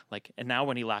just like. And now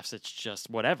when he laughs, it's just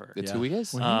whatever. It's Yeah. who he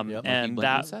is. Yep. And Like Blinken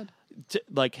that said.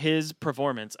 like his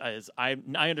performance is. I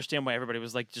understand why everybody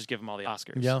was like, just give him all the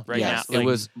Oscars. Yeah. Right Yes, now, it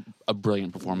was a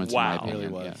brilliant performance Wow. in my opinion. It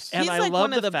really was. Yes. And He's I like love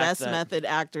one of the fact best that- method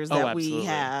actors Oh, that we absolutely.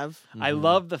 have. I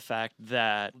love the fact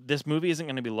that this movie isn't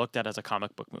going to be looked at as a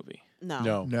comic book movie,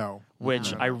 No. No.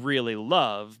 which No. I really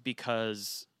love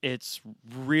because it's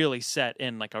really set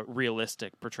in like a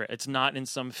realistic portrayal. It's not in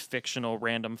some fictional,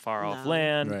 random, far off No.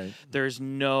 land. Right. There's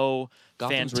no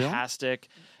Gotham's real? fantastic.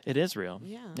 It is real.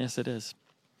 Yeah. Yes, it is.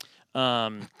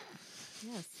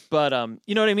 Yes. But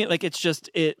you know what I mean? Like it's just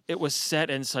it was set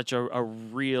in such a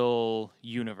real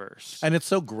universe. And it's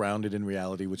so grounded in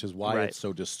reality, which is why Right. it's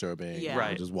so disturbing. Yeah.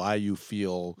 Right. Which is why you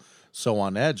feel so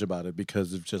on edge about it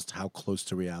because of just how close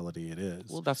to reality it is.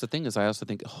 Well, that's the thing is I also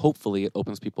think hopefully it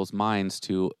opens people's minds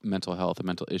to mental health and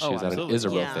mental issues that it absolutely. is a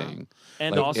real Yeah. thing.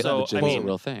 and Like, it also, I legitimately is a mean,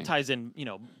 real thing. ties in,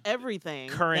 Everything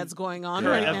Current- that's going on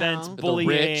current right events, now. bullying,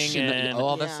 the rich and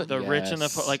all that Yeah. stuff. the rich and the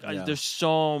Yes. like. Yeah. There's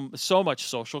so much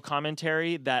social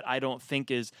commentary that I don't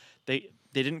think is they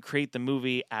didn't create the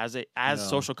movie as No.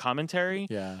 social commentary,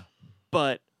 yeah.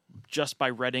 but just by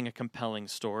writing a compelling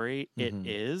story, it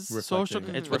is social.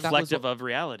 Reflecting. It's But that was reflective what- of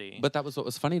reality. But that was what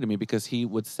was funny to me because he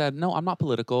would said, "No, I'm not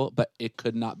political," but it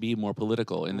could not be more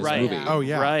political in this right. movie. Oh,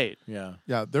 yeah. right. Yeah.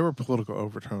 Yeah, there were political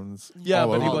overtones. Yeah, all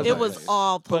but he over the wasn't. It was place.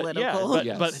 all But political. yeah, but,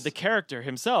 Yes. but the character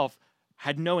himself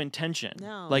had no intention.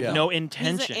 No. Like Yeah. no He's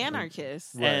intention. an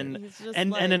anarchist. And He's just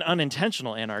and like- an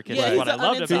unintentional anarchist Yeah, is he's what I an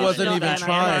loved about it. He wasn't That even that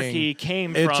trying. Anarchy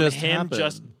came It from just him happened.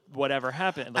 just whatever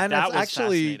happened. Like And that that's was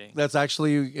fascinating. that's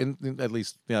actually at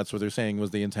least that's what they're saying was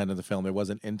the intent of the film. It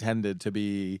wasn't intended to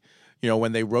be,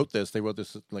 when they wrote this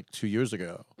like 2 years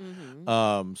ago.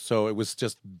 Mhm. So it was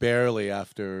just barely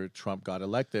after Trump got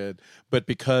elected, but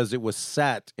because it was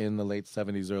set in the late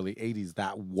 70s, early 80s,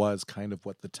 that was kind of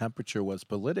what the temperature was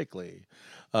politically.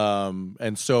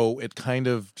 And so it kind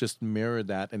of just mirrored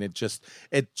that, and it just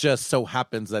so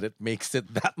happens that it makes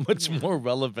it that much more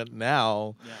relevant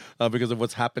now because of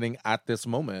what's happening at this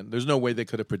moment. There's no way they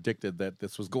could have predicted that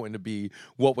this was going to be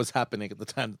what was happening at the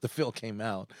time that the film came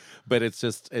out, but it's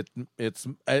just it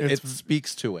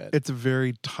speaks to it. It's a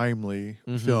very timely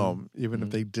Mhm. film, even if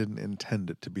Mhm. they didn't intend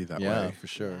it to be that yeah, way. for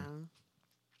sure.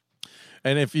 Yeah.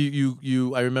 And if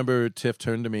you, I remember Tiff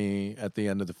turned to me at the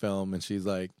end of the film, and she's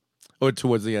like, or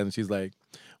towards the end, she's like,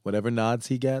 whatever nods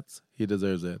he gets, he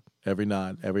deserves it. Every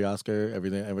nod, every Oscar,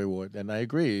 everything, every award. And I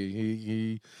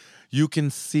agree. You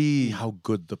can see how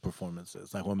good the performance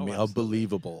is, like how absolutely.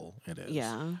 believable it is.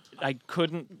 Yeah. I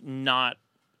couldn't not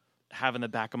have in the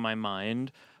back of my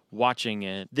mind watching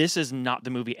it. This is not the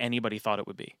movie anybody thought it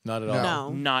would be. Not at all. No.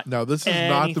 No. Not No, this is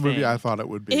not the movie anything. I thought it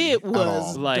would be. It at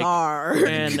was all. Like, dark.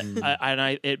 and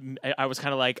I was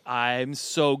kind of like, I'm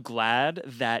so glad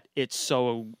that it's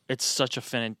such a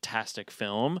fantastic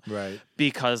film, Right.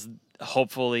 because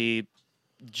hopefully,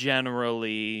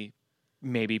 generally,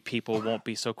 maybe people won't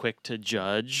be so quick to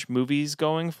judge movies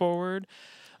going forward.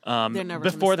 They're never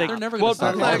before gonna they stop. They're never going well, to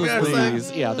stop like all those that.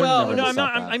 movies. Yeah, they're well, never no, gonna I'm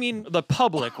not. stop that. I mean, the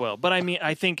public will, but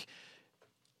I think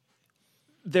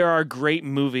there are great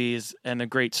movies and the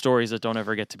great stories that don't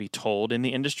ever get to be told in the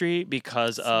industry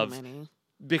because So many.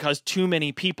 because too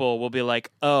many people will be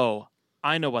like, oh,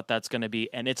 I know what that's going to be,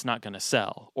 and it's not going to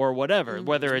sell, or whatever. Mhm.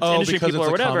 Whether it's Oh, industry because people it's or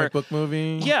a whatever. comic book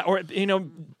movie. Yeah, or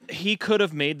he could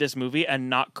have made this movie and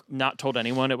not told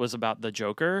anyone it was about the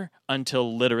Joker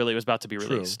until literally it was about to be True.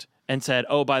 released, and said,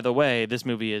 "Oh, by the way, this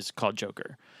movie is called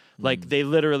Joker." Hmm. Like they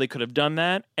literally could have done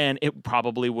that, and it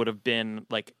probably would have been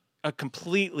like a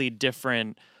completely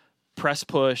different press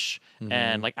push Mm-hmm.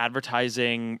 and like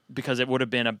advertising, because it would have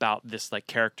been about this like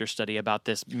character study about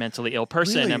this mentally ill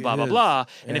person Really and blah it blah is. blah.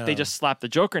 And if they Yeah. just slapped the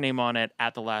Joker name on it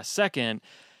at the last second,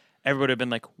 everybody would have been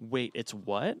like, "Wait, it's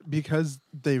what?" Because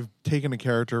they've taken a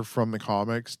character from the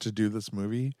comics to do this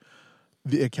movie,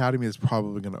 the Academy is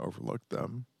probably going to overlook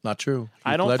them. Not true.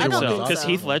 I don't Ledger think I don't won so, think an because so.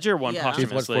 Oscar. Heath Ledger won Yeah. Heath Ledger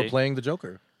posthumously. for playing the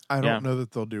Joker. I don't Yeah. know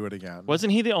that they'll do it again.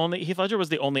 Wasn't he the only? Heath Ledger was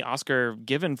the only Oscar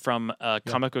given from a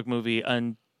comic book movie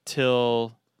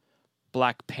until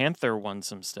Black Panther won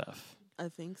some stuff, I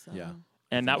think so. Yeah.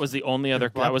 and that was the only And other.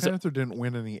 Black That was Panther didn't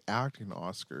win any acting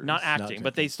Oscars. not acting,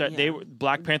 but they start. Yeah.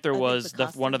 Black Panther I think was the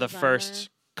one of the costume first designer.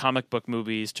 comic book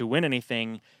movies to win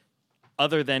anything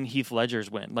other than Heath Ledger's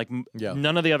win. Like Yeah.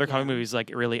 none of the other comic Yeah. movies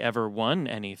like really ever won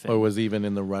anything. Or was even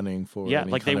in the running for Yeah,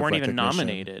 any like they kind of weren't even recognition.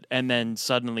 nominated, and then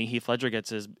suddenly Heath Ledger gets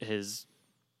his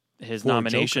For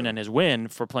nomination Joker. and his win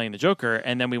for playing the Joker,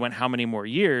 and then we went how many more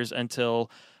years until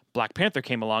Black Panther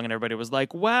came along, and everybody was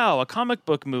like, "Wow, a comic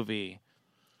book movie!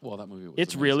 Well, that movie was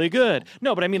It's amazing, really good." so.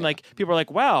 No, but I mean, Yeah. like people are like,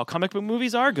 "Wow, comic book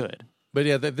movies are good." But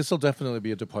yeah, this will definitely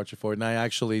be a departure for it. And I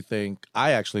actually think,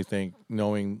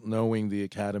 knowing the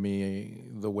Academy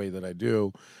the way that I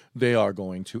do, they are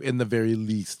going to, in the very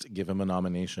least, give him a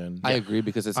nomination. I agree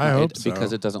because it's I not, hope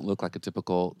because so. it doesn't look like a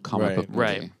typical comic Right. book movie.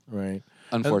 Right. Right.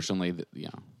 Unfortunately,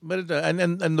 But it,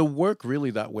 and the work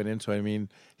really that went into it. I mean,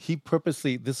 he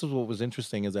purposely. This is what was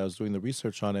interesting as I was doing the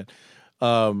research on it.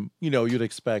 You'd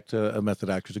expect a method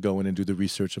actor to go in and do the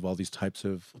research of all these types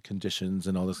of conditions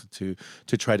and all this to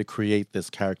try to create this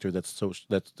character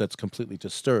that's completely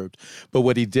disturbed. But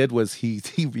what he did was he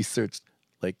researched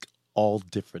like all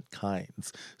different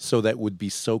kinds, so that would be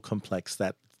so complex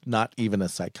that not even a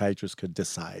psychiatrist could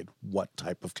decide what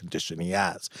type of condition he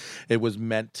has. It was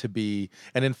meant to be,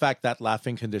 and in fact, that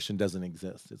laughing condition doesn't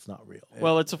exist. It's not real.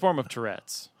 Well, it's a form of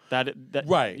Tourette's. That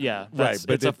Right, yeah, right, that's,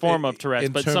 but it's a it- form it- of Tourette's,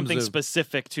 in but terms something of-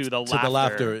 specific to the to laughter. the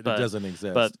laughter, it but- doesn't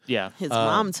exist. But yeah, His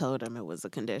mom told him it was a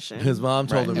condition. His mom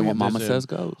told him, and what he Mama auditioned, says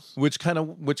goes. which kind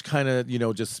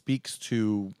of just speaks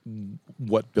to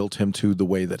what built him to the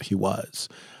way that he was.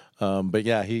 But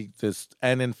yeah,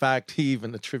 and in fact, he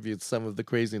even attributes some of the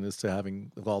craziness to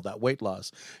having all that weight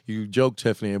loss. You joked,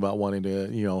 Tiffany, about wanting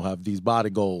to, have these body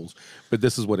goals, but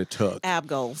this is what it took. Ab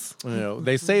goals.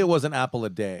 They say it was an apple a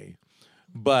day,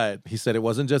 but he said it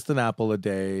wasn't just an apple a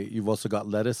day. You've also got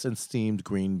lettuce and steamed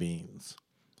green beans.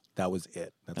 That was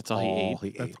it. That's all he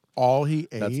ate? That's all he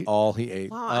ate. That's all he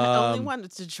ate. Wow, I only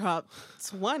wanted to drop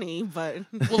 20, but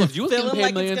Well, if you was feeling getting paid like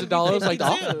it's millions gonna of be dollars, like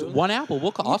 52. one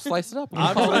apple, I'll slice it up. And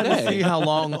I'm call it trying a to see day. how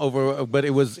long over, but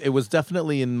it was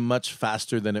definitely in much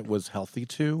faster than it was healthy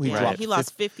to. He yeah, dropped he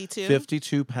lost 52.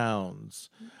 52 pounds.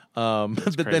 But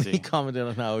then crazy. he commented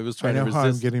on how he was I trying know to how I'm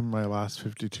resist. getting my last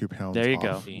 52 pounds. There you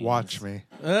off. go. Watch me.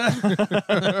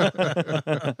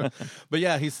 But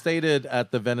yeah, he stated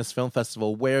at the Venice Film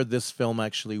Festival where this film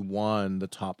actually won the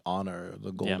top honor,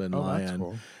 the Golden Oh, Lion. that's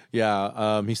cool.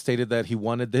 Yeah, he stated that he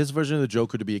wanted his version of the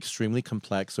Joker to be extremely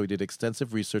complex, so he did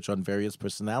extensive research on various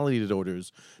personality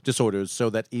disorders so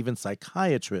that even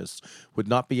psychiatrists would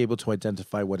not be able to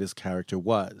identify what his character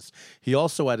was. He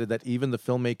also added that even the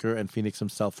filmmaker and Phoenix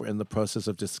himself were in the process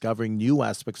of discovering new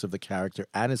aspects of the character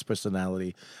and his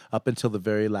personality up until the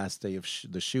very last day of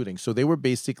the shooting. So they were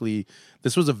basically,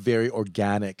 this was a very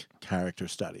organic character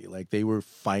study. Like they were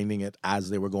finding it as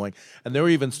they were going. And there were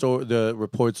even the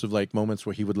reports of like moments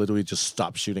where he would literally just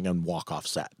stop shooting and walk off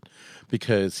set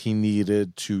because he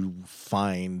needed to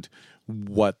find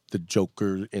what the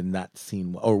Joker in that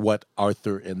scene or what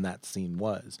Arthur in that scene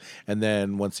was. And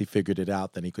then once he figured it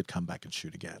out, then he could come back and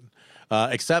shoot again.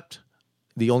 Except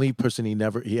the only person he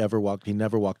never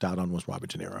walked out on was Robert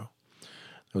De Niro.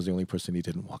 That was the only person he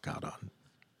didn't walk out on.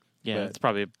 Yeah, But it's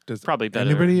probably Does better.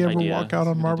 anybody ever idea. walk out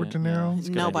on It's a good Robert idea. De Niro? Yeah, it's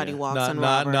a good Nobody idea. walks Not, on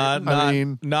not, Robert. not, I not,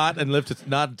 mean- not and live to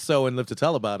not so and live to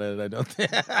tell about it. I don't think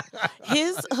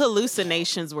His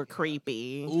hallucinations were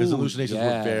creepy. his hallucinations were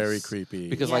yes. very creepy.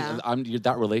 Because Yeah. like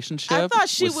that relationship. I thought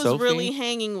she with was Sophie, really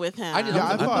hanging with him. I didn't Yeah,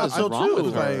 I know thought what so was wrong too.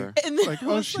 with her. And then Like, I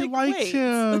oh, was she like, likes wait.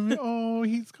 him. Oh,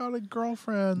 he's got a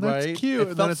girlfriend. That's Right? cute. It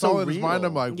And felt then it's so all in his mind.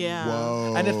 I'm real. like, Yeah.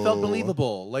 whoa. and it felt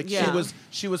believable. Like Yeah.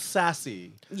 she was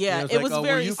sassy. Yeah, And it like, was oh, were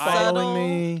very you subtle.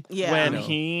 following me? Yeah. When You know.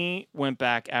 he went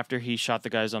back after he shot the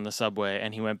guys on the subway,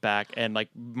 and he went back and like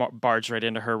barged right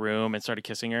into her room and started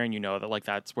kissing her, and you know that like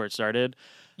that's where it started.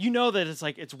 You know that it's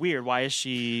like it's weird. Why is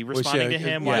she responding to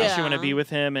him? Why does she want to Yeah. be with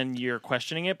him? And you're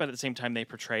questioning it, but at the same time they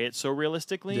portray it so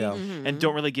realistically Yeah. and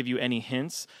don't really give you any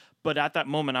hints. But at that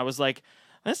moment, I was like,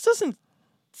 this doesn't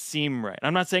seem right.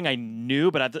 I'm not saying I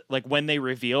knew, but like when they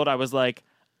revealed, I was like.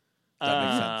 That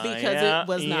makes sense. Because it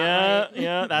was not yeah, right.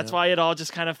 Yeah, that's why it all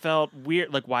just kind of felt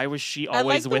weird. Like, why was she I like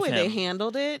always the with way him? they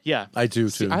handled it. Yeah, I do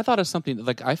See, too. I thought of something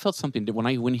like I felt something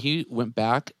when he went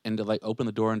back and to like open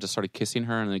the door and just started kissing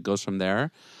her and it goes from there.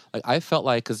 Like I felt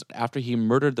like because after he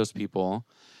murdered those people,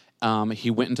 he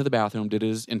went into the bathroom, did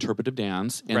his interpretive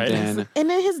dance, and Right. then And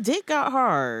then his dick got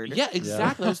hard. yeah,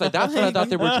 exactly. I was like, that's what I thought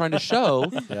they were trying to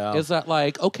show. Yeah. Is that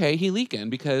like okay, he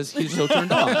leaking because he's so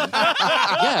turned on.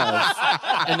 Yes,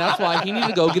 and that's why he needed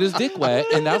to go get his dick wet,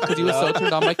 and that's because he was so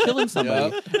turned on by killing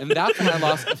somebody, and that's when I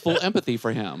lost full empathy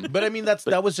for him. But I mean,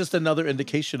 that was just another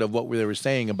indication of what they were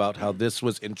saying about how this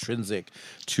was intrinsic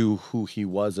to who he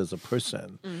was as a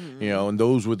person. You know, and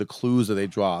those were the clues that they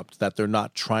dropped, that they're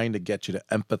not trying to get you to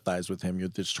empathize with him. You're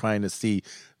just trying to see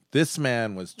this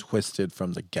man was twisted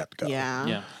from the get-go. Yeah.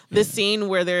 Yeah. The scene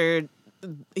where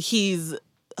he's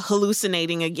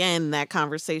hallucinating again, that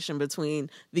conversation between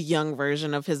the young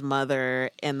version of his mother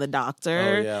and the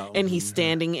doctor, Oh, yeah. and he's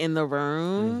standing in the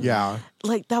room. Yeah.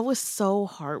 Like that was so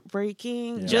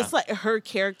heartbreaking. Yeah. Just like her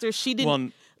character, she didn't well,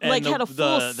 and like had a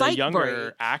full the psych younger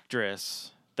break.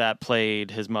 actress that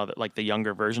played his mother, like the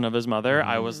younger version of his mother.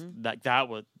 I was that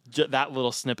was that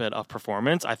little snippet of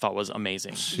performance I thought was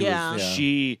amazing. Yeah.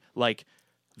 She like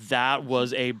that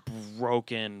was a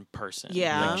broken person.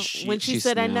 Yeah. Like, When she she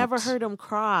said, I never snapped. heard him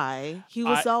cry. He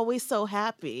was always so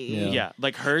happy. Yeah. yeah,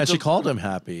 like her. And she called him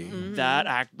happy. that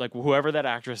act like whoever that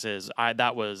actress is. I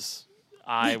was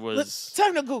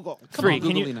Time to Google. Come free. on, Can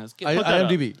Google you Linas. I- look that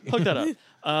IMDb. up? Look that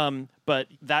up. But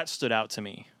that stood out to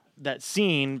me. That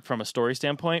scene from a story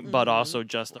standpoint, but also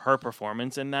just her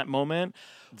performance in that moment,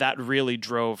 that really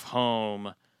drove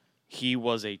home. He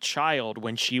was a child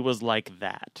when she was like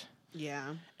that,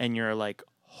 Yeah. and you're like,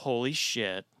 holy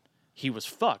shit, he was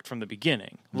fucked from the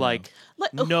beginning. Like,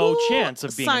 Like, no who chance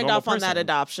of being a signed normal off on that person.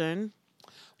 adoption.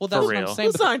 Well, that's what real. I'm saying.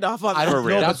 Who but signed off on I that? don't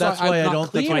No, but that's that's why why I'm I not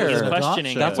don't think clear. he's adoption.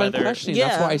 questioning That's why I'm whether- questioning. Yeah.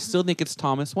 That's why I still think it's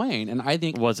Thomas Wayne, and I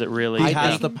think Was it really? He I has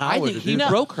think, the power I think to he do that.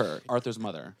 broke her, Arthur's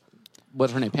mother.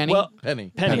 What's her name? Penny. Well,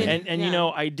 Penny. Penny. Penny. And Yeah. you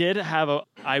know, I did have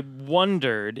I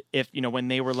wondered if, you know, when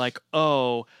they were like,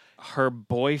 oh, her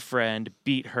boyfriend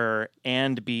beat her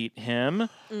and beat him,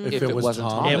 if it wasn't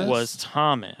Thomas? it was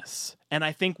Thomas. And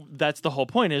I think that's the whole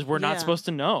point is we're Yeah. not supposed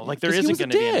to know. Like there 'Cause he isn't was a going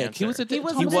to be an dick. answer. He was a dick. He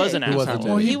was He a was dick. an He was a asshole. dick.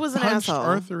 Well, He was an punched asshole.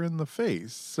 Arthur in the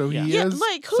face, so Yeah. he Yeah, is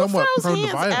like who somewhat throws prone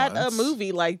to hands at a violence.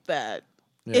 movie like that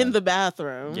Yeah. in the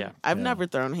bathroom? Yeah. I've Yeah. never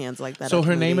thrown hands like that. So at a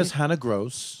her name movie. is Hannah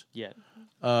Gross. Yeah.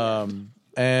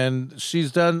 And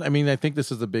she's done, I mean, I think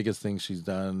this is the biggest thing she's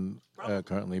done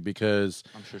currently because,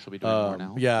 I'm sure she'll be doing more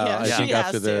now. Yeah, I she think has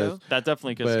after to. this. That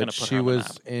definitely is going But to put she her on the was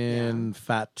map. in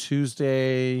Fat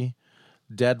Tuesday,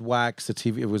 Dead Wax,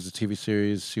 it was a TV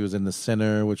series. She was in The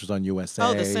Sinner, which was on USA.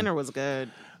 Oh, The Sinner was good.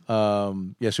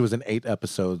 Yeah, she was in 8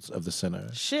 episodes of The Sinner.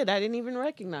 Shit, I didn't even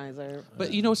recognize her.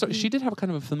 But you know, so she did have a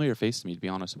kind of a familiar face to me, to be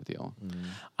honest with you.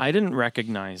 I didn't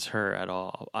recognize her at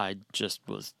all. I just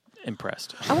was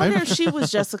impressed. I wonder if she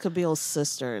was Jessica Biel's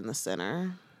sister in The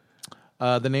Sinner.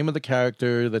 The name of the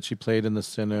character that she played in The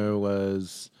Sinner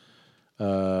was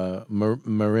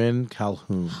Marin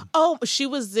Calhoun. Oh, she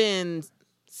was in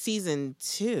season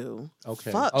 2.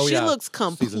 Okay. Fuck, Oh, she yeah. looks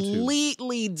Season 2.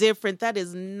 completely different. That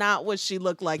is not what she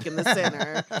looked like in the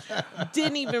center.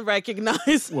 Didn't even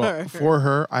recognize her. Well, for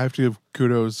her, I have to give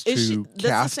kudos Is she to that's the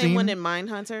casting. same one in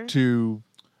Mindhunter? to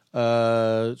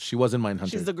She was in Mindhunter.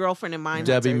 She's the girlfriend in Mindhunter.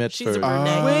 Debbie She's a Mitford.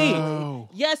 brunette. Wait.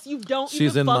 Yes, you don't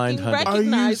She's even in fucking Mindhunter.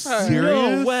 recognize Are you her.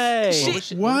 serious? No way.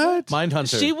 She- what?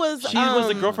 Mindhunter. She was She was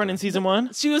the girlfriend in season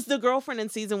 1. She was the girlfriend in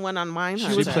season 1 on Mindhunter.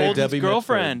 She was played Holden's Debbie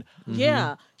girlfriend.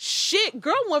 Yeah. Shit,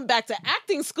 girl went back to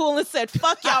acting school and said,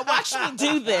 "Fuck y'all, watch me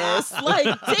do this." Like,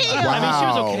 damn. I mean, she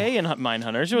was Wow. okay in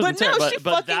Mindhunter. She wasn't But no, terrible, she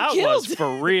but fucking that killed was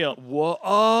for real. Whoa!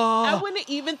 I Oh, wouldn't have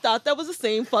even thought that was the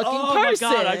same fucking oh person.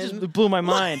 my god! I just blew my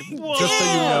mind. Whoa. Just so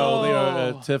you know, they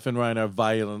are, Tiff and Ryan are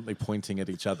violently pointing at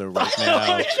each other right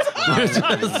now.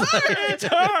 It's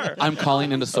her. I'm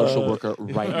calling in a social worker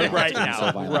right now. Right It's been so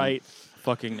now, violent. right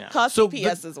fucking now. Cost So,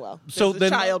 PS as well. So There's a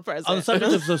then, child present. on the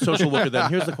subject of the social worker, then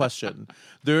here's the question: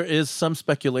 there is some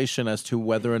speculation as to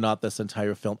whether or not this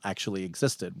entire film actually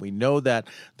existed. We know that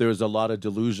there's a lot of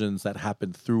delusions that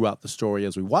happened throughout the story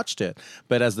as we watched it,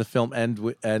 but as the film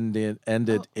ended in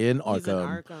He's in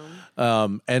Arkham,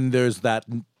 Arkham. and there's that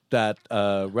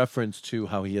reference to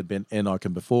how he had been in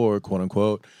Arkham before, quote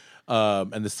unquote.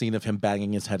 And the scene of him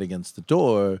banging his head against the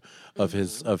door of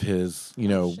his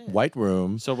white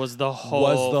room So was the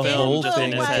whole the film whole just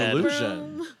in thing his a head?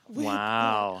 delusion?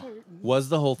 Wow. Was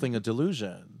the whole thing a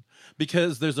delusion?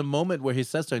 Because there's a moment where he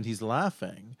says to her and he's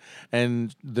laughing,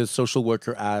 and the social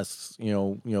worker asks,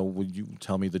 would you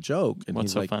tell me the joke? And What's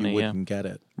he's so like, funny, you yeah. wouldn't get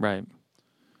it. Right.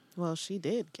 Well, she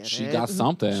did get She it. got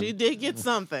something. She did get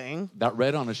something. That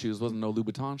red on his shoes wasn't no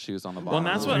Louboutin shoes on the Well, bottom.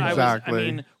 and that's what Exactly. I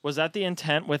mean, was that the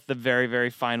intent with the very, very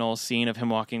final scene of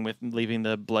him leaving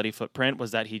the bloody footprint?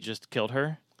 Was that he just killed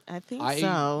her? I think I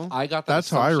so. got that That's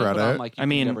how I assumption, read but I'm it. like, you I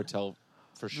mean- can never tell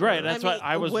for sure. Right, that's what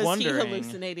I was wondering. he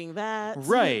hallucinating that?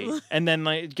 Right. And then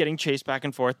like getting chased back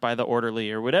and forth by the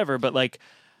orderly or whatever. But like,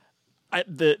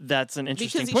 that's an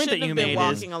interesting Because he point that shouldn't you have been made.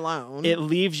 walking alone. It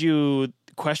leaves you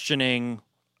questioning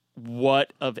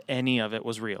what of any of it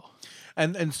was real.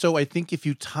 And so I think if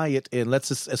you tie it in,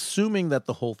 assuming that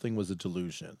the whole thing was a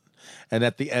delusion, and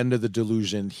at the end of the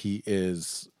delusion he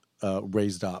is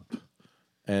raised up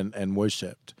and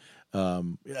worshipped,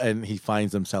 and he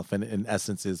finds himself and in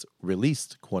essence is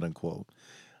released, quote unquote.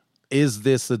 Is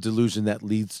this a delusion that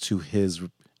leads to his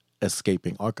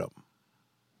escaping Arkham?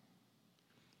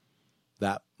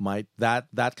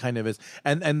 That kind of is,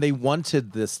 and they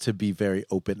wanted this to be very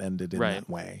open ended in Right. that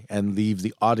way, and leave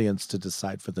the audience to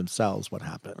decide for themselves what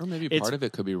happened. Or maybe It's- part of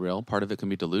it could be real. Part of it can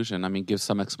be delusion. I mean, give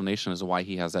some explanation as to why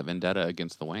he has that vendetta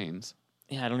against the Waynes.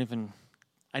 Yeah, I didn't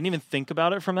even think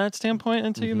about it from that standpoint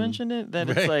until you mentioned it. That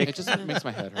it's like It just makes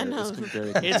my head hurt. know.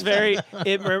 it's very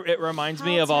it reminds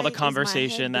me How of all the tight is my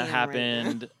conversation that head being right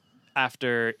happened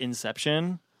after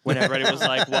Inception when everybody was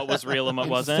like what was real and what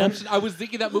wasn't. Inception. I was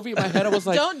thinking that movie in my head. I was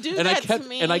like, Don't do and that I kept to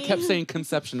me. and I kept saying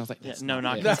Conception. I was like, Yeah, that's no,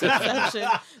 not it. Conception.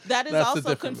 That is That's a also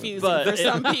different confusing But for it-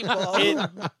 some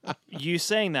people. You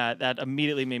saying that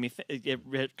immediately made me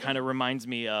it kind of reminds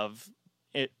me of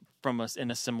it from us in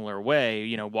a similar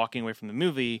way. Walking away from the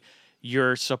movie,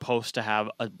 you're supposed to have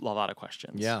a lot of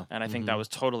questions. Yeah. And I think that was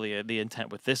totally the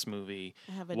intent with this movie.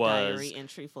 I have a was diary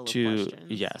entry full of to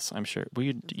questions. yes, I'm sure. Well,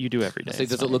 you do every day. Say,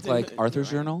 It's does it fine. look like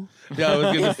Arthur's journal? Yeah, I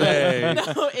was gonna say.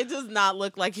 No, it does not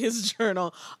look like his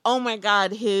journal. Oh my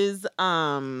god, his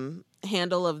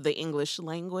handle of the English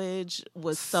language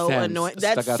was so Sense. annoying.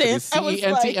 Stuck That out to be sense, I was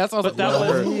CENTS. I was But like, that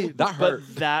 "Whoa." was that hurt.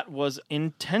 But that was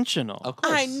intentional. Of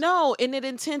course. I know, and it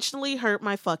intentionally hurt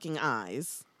my fucking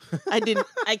eyes. I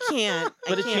can't.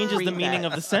 But it changes the read meaning that.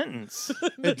 of the sentence.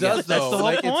 It does, That's the though. whole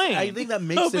Like, point. I think that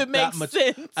makes Hope it it that makes much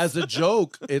sense. as a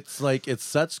joke. It's like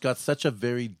got such a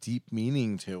very deep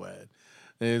meaning to it.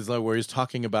 And it's like where he's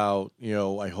talking about,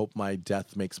 I hope my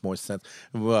death makes more sense.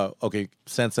 Well, okay,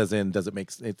 sense as in does it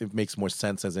makes more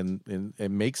sense as in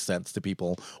it makes sense to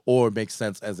people, or makes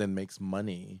sense as in makes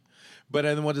money. But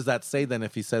then what does that say then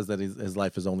if he says that his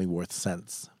life is only worth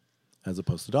cents as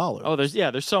opposed to dollars? Oh, there's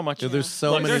so much. Yeah, there's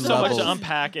so Look, many there's so much levels. to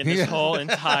unpack in this whole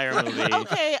entire movie.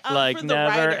 Okay, like for the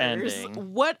never writers,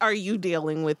 ending. what are you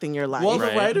dealing with in your life? Well, the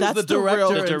Right. writers, That's the the real-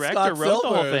 director, The and director Scott wrote the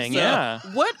whole Silver, thing. so- Yeah.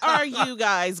 What are you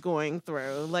guys going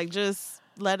through? Like, just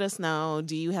let us know.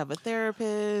 Do you have a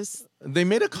therapist? They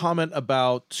made a comment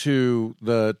about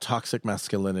the toxic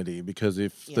masculinity, because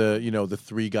if the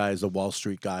three guys, the Wall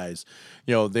Street guys,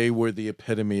 they were the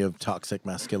epitome of toxic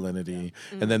masculinity,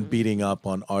 and then beating up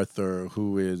on Arthur,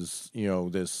 who is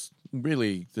this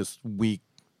weak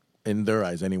in their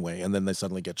eyes anyway, and then they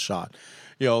suddenly get shot.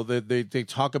 They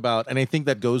talk about, and I think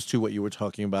that goes to what you were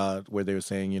talking about, where they were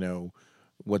saying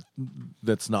what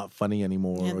that's not funny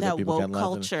anymore, And or that people woke can't laugh at.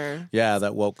 culture. Yeah,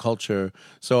 that woke culture.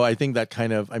 So I think that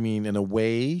kind of, I mean, in a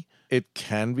way, it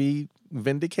can be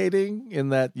vindicating in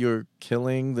that you're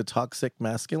killing the toxic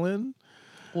masculine.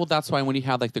 Well, that's why when he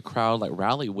had like the crowd like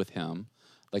rally with him,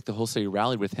 like the whole city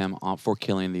rallied with him for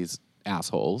killing these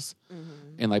assholes,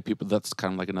 and like people, that's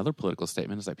kind of like another political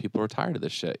statement. Is like people are tired of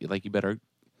this shit. Like you better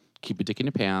keep your dick in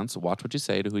your pants, watch what you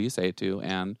say to who you say it to,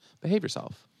 and behave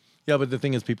yourself. Yeah, but the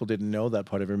thing is, people didn't know that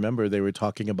part of it. Remember, they were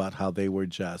talking about how they were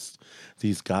just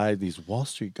these guys, these Wall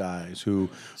Street guys who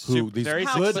these very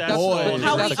good successful. boys.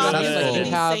 How That's we the thing, obviously like, you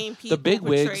these have same the people big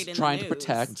portrayed wigs in the trying to news.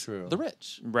 protect True. the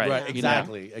rich. Right. Right, You know?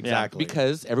 exactly, exactly.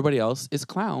 Because everybody else is a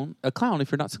clown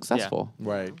if you're not successful.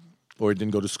 Right. Or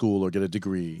didn't go to school or get a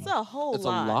degree. It's a whole It's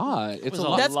lot. a lot. It's There's a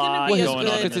lot. That's gonna lot be a going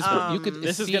on in good. this movie. You could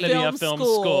This is see- going to be a film film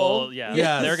school. school. Yeah.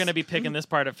 Yes. They're going to be picking this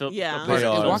part of film. Yeah. They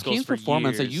are. Joaquin's for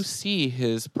performance, like, years. you see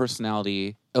his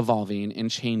personality evolving and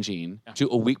changing to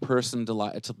a weak person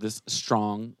to this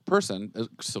strong person,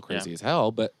 still crazy Yeah. as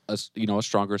hell, but a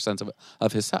stronger sense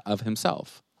of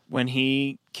himself. When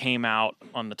he came out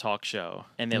on the talk show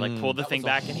and they like pulled the That thing was a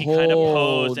back and he kind of whole-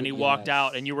 posed and he walked yes.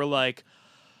 out and you were like,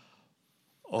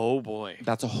 oh boy.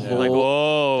 That's a whole. Like,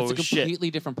 oh, it's a shit.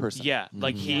 completely different person. Yeah.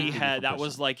 Like he Yeah. had, that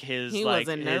was like his, He like,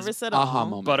 wasn't his nervous at all. aha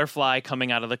moment. butterfly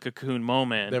coming out of the cocoon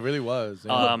moment. There really was.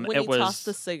 Yeah. When it he was, tossed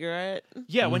the cigarette.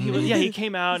 yeah, when he was, yeah, he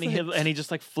came out and he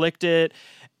just like flicked it.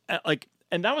 Like,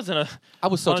 and that was in a. I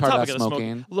was so on the tired topic of the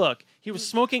smoking. Look, he was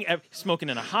smoking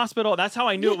in a hospital. That's how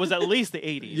I knew it was at least the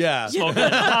 80s. Yeah. Smoking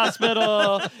in a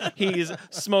hospital. He's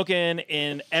smoking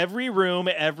in every room,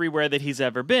 everywhere that he's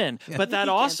ever been. But that He can't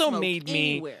also smoke made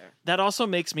me. anywhere. That also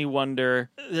makes me wonder.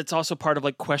 It's also part of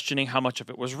like questioning how much of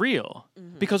it was real.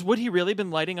 Because would he really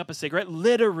been lighting up a cigarette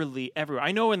literally everywhere?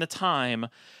 I know in the time.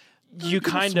 You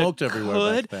kind of smoked everywhere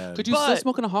could, back then. Could you still but-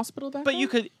 smoke in a hospital back but then? you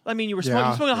could. I mean, you were Yeah,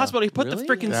 smoking, in a yeah. hospital. He put Really?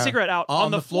 the freaking Yeah. cigarette out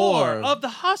On the the floor floor. of the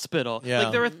hospital. Yeah.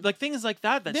 Like there were like things like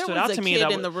that There stood was out a to me. kid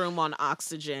That in the room on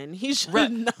oxygen. He should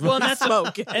Right. not Well, and be that's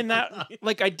smoking. and that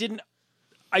like I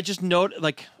just noted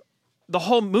like the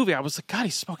whole movie. I was like, God,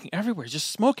 he's smoking everywhere. He's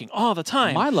just smoking all the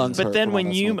time. My lungs But hurt then from all when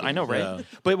that you, smoking. I know, right? Yeah.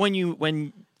 But when you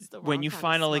the wrong when you kind of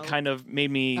finally smoke. kind of made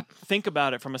me think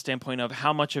about it from a standpoint of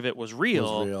how much of it was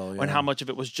real, real, and yeah. how much of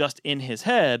it was just in his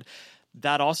head.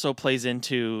 That also plays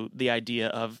into the idea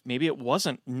of maybe it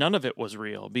wasn't, none of it was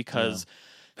real because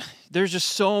there's just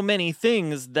so many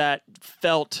things that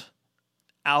felt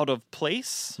out of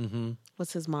place. Mm-hmm.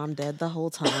 Was his mom dead the whole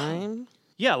time?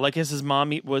 Yeah, like his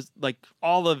mom was like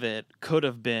all of it could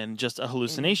have been just a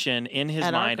hallucination in his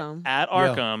At mind Arkham. at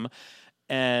Arkham.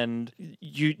 And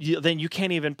then you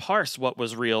can't even parse what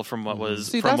was real from what was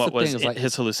See, from that's what the was thing, is, like,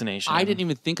 his hallucination. I didn't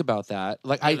even think about that.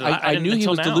 Like Neither- I I didn't knew he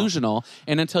until was now. delusional,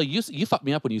 and until you fucked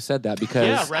me up when you said that because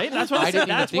Yeah, right. That's what I I'm saying. didn't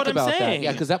even That's think what I'm about saying. that.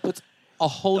 Yeah, because that puts a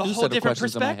whole a new whole set of different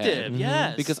questions in my head. perspective.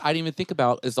 Yes, Because I didn't even think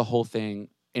about is the whole thing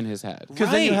in his head.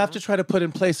 Because then you Right. have to try to put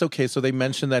in place. Okay, so they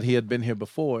mentioned that he had been here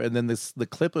before, and then the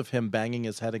clip of him banging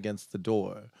his head against the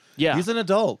door. Yeah. He's an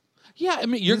adult. Yeah, I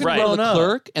mean, you're going Right. to go to the Grown up.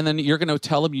 clerk, and then you're going to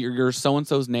tell him you're so and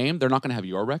so's name. They're not going to have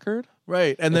your record.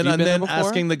 Right, and Have then you been there before?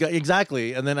 asking the guy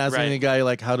exactly, and then asking Right. the guy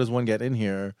like, "How does one get in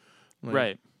here?" Like,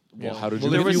 right. Well, how did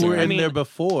Well, you? if There you was- were I in mean- there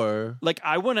before, Like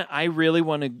I really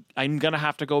want to. I'm gonna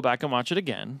have to go back and watch it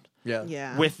again yeah,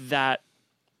 Yeah. with that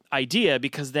idea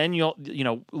because then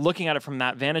looking at it from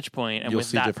that vantage point and You'll with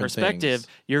see that different perspective,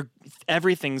 things.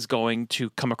 everything's going to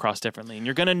come across differently, and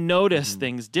you're going to notice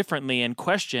things differently and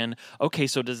question. Okay,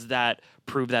 so does that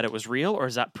prove that it was real, or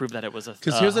does that prove that it was a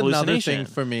Because here's another hallucination?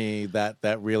 thing for me that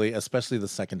really, especially the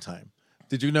second time.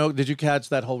 Did you catch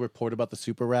that whole report about the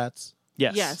super rats?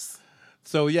 Yes. Yes.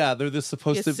 So yeah, they're this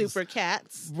supposed His to super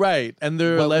cats. right, and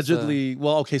they're What was allegedly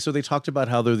well. Okay, so they talked about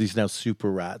how they're these now super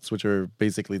rats, which are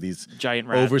basically these Giant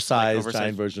rat, oversized, like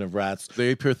giant version of rats. They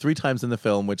appear 3 times in the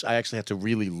film, which I actually had to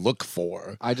really look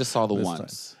for. I just saw the This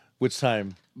once Which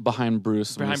time? behind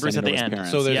Bruce. when he Behind Bruce sent at it the to his end.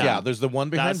 parents. So there's Yeah. there's the one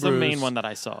behind That's Bruce, the main one that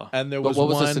I saw. and there But was what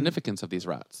was one. the significance of these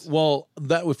rats? Well,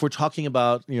 that if we're talking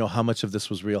about how much of this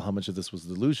was real, how much of this was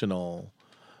delusional,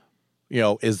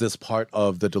 is this part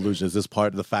of the delusion? Is this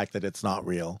part of the fact that it's not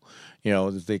real?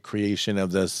 Is the creation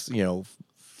of this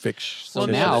fiction? So Well,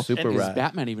 now, super is rat.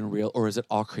 Batman even real, or is it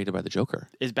all created by the Joker?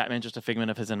 Is Batman just a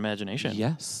figment of his imagination?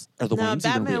 Yes. Are the No, Waynes even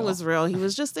Batman real? was real. He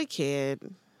was just a kid.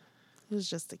 He was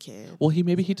just a kid. Well,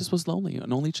 maybe he just was lonely,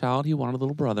 an only child. He wanted a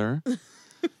little brother.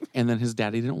 And then his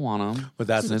daddy didn't want him. But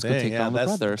that's and the he's gonna thing, take yeah, down the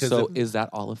that's- brother. because So if- is that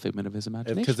all a figment of his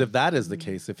imagination? Because if that is the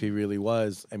case, if he really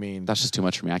was, I mean, that's just too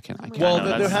much for me. I can't. well, No,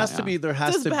 there that's- has to be. There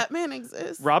has Does to. Batman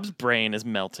exist? Rob's brain is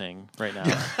melting right now.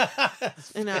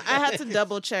 And I had to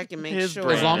double check and make His sure.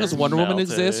 brain As long as is Wonder Woman melted.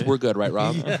 exists, we're good, right,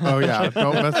 Rob? Oh yeah,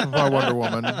 don't mess with my Wonder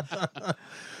Woman.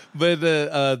 But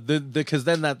because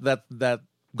then that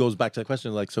goes back to the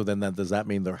question. Like, so then does that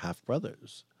mean they're half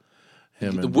brothers?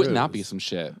 Him and Wouldn't that Bruce, be some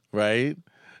shit? right?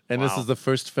 And this Wow. is the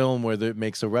first film where it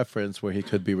makes a reference where he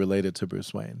could be related to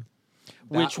Bruce Wayne.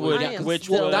 Which That would I am which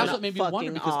still would that's in what made me wonder,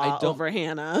 fucking because I awe don't- over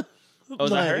Hannah. Oh,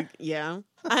 is that her? Like, yeah,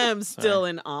 I am still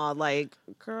in awe. Like,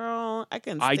 girl, I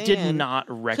can. I Stand. did not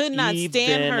Could not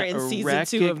stand her in season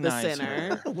 2 of The recognize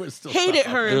Sinner. her. We're still Hated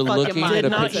talking her They're in fucking looking Mind at a Did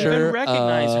not Hunter. picture even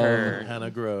recognize of her.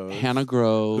 Hannah Grove. Hannah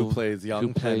Grove, Who plays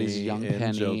young Penny young in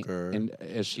Penny Joker.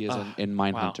 as she is in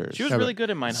Mindhunters. Wow. She was Yeah, really but good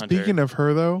in Mindhunter. Speaking of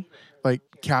her though, like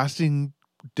casting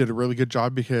did a really good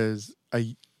job because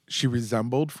she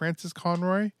resembled Frances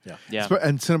Conroy. yeah.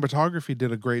 And cinematography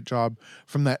did a great job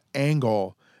from that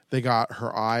angle. They got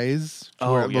her eyes to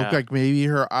Oh, where it looked yeah. like maybe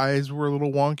her eyes were a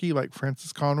little wonky, like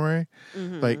Frances Conroy.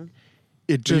 Like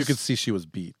it But just you could see she was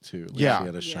beat too. Like, Yeah. she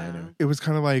had a shiner. it was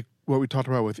kind of like what we talked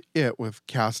about with with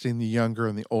casting the younger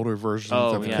and the older versions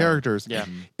Oh, of the yeah. characters. Yeah.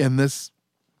 In this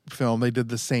film, they did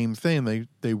the same thing.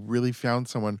 They really found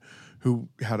someone who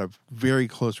had a very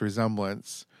close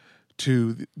resemblance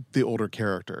to the older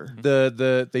character.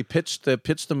 They pitched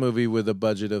the movie with a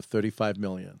budget of $35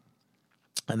 million.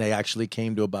 And they actually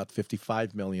came to about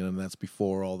 $55 million, and that's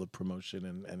before all the promotion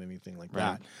and anything like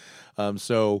Right. that.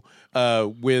 So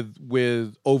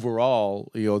with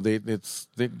overall,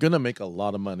 they're gonna make a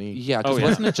lot of money. Yeah, because Oh, yeah.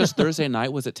 wasn't it just Thursday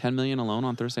night? Was it 10 million alone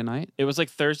on Thursday night? It was like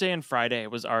Thursday and Friday.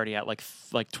 It was already at like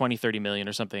 20-30 million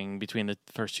or something between the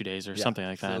first 2 days or something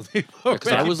like that. Because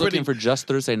I was looking for just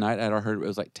Thursday night, and I heard it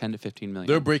was like 10 to 15 million.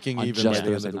 They're breaking on even just by the end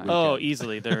Thursday of the night. week. Oh,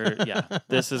 easily.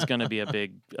 This is going to be a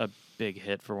big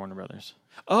hit for Warner Brothers.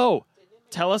 Oh,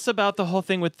 tell us about the whole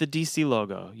thing with the DC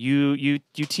logo. You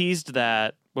teased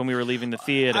that when we were leaving the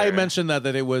theater. I mentioned that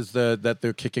it was that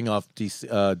they're kicking off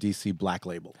DC Black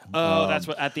Label. Oh, that's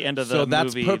what at the end of the so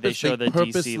that's movie they show the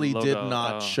purposely DC logo. did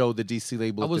not Oh. show the DC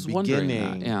label I at was the wondering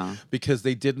beginning, that, yeah. because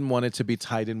they didn't want it to be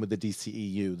tied in with the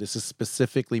DCEU. This is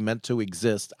specifically meant to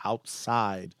exist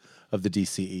outside of the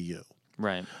DCEU.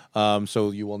 Right.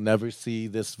 So you will never see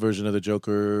this version of the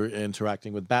Joker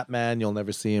interacting with Batman. You'll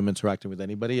never see him interacting with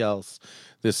anybody else.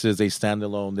 This is a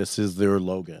standalone. This is their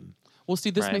Logan. Well, see,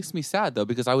 this Right. makes me sad though,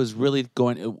 because I was really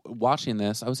watching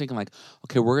this. I was thinking like,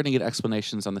 okay, we're going to get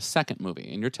explanations on the second movie,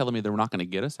 and you're telling me that we're not going to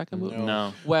get a second movie.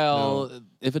 No. Well,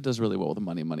 if it does really well with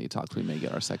the money talks, we may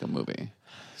get our second movie.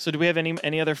 So do we have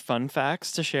any other fun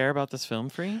facts to share about this film,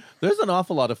 Free? There's an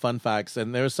awful lot of fun facts,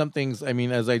 and there's some things. I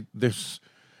mean,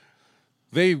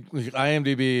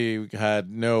 IMDb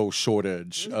had no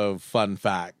shortage of fun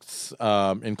facts,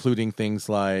 including things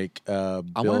like. I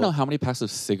want to know how many packs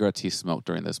of cigarettes he smoked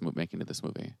during this making of this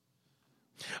movie.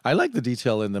 I like the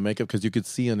detail in the makeup because you could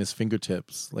see on his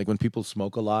fingertips. Like when people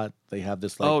smoke a lot, they have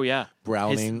this like Oh yeah,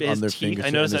 browning his on their teeth. fingertips. I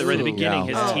noticed that right at the beginning.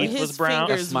 His Oh, teeth his was brown.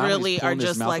 fingers Smiley was really are pulling his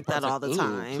just mouth like apart. that I all was the like,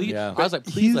 ooh, time. please- Yeah. I was like,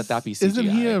 please let that be CGI. Isn't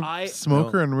he a I-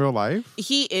 smoker in real life?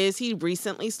 He is. He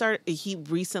recently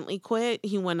quit.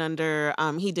 He went under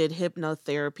he did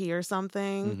hypnotherapy or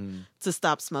something to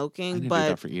stop I smoking. didn't do But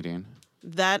that for eating.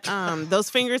 that those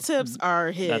fingertips are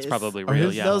his. That's probably Oh, real.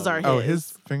 his- Yeah. Those are his. Oh,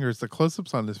 his fingers. The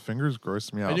close-ups on his fingers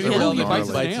gross me out. And you They can were tell he gnarly. bites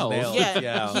his nails.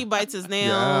 Yeah, he bites his nails.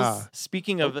 Yeah.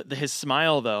 Speaking of his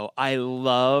smile, though, I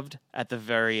loved at the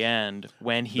very end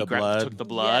when he The blood. took the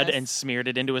blood Yes. and smeared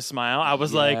it into his smile. I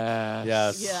was like,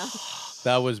 Yes. Yeah.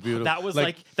 That was beautiful. that was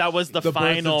the the birth of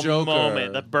final Joker.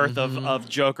 moment, the birth of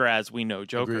Joker as we know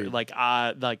Joker. Agreed.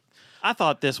 I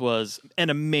thought this was an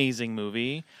amazing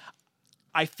movie.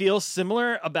 I feel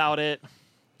similar about it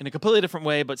in a completely different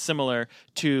way, but similar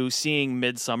to seeing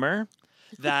Midsummer.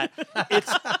 That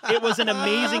it was an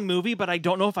amazing movie, but I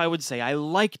don't know if I would say I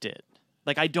liked it.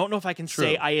 Like, I don't know if I can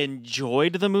say I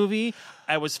enjoyed the movie.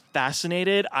 I was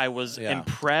fascinated. I was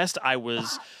impressed.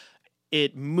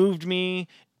 It moved me.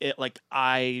 Isn't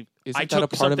I that a took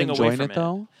part of something away enjoying from it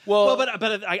though? Well,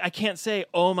 but I can't say,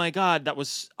 oh my God,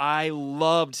 I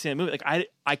loved seeing the movie. Like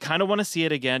I kind of want to see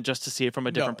it again just to see it from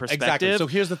a different perspective. Exactly. So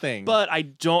here's the thing. But I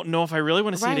don't know if I really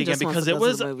want to see Ryan it again just wants because to it go to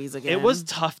was the movies again. it was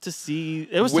tough to see.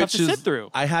 It was tough to sit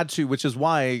through. I had to, which is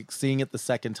why seeing it the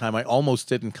second time, I almost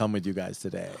didn't come with you guys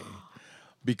today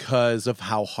because of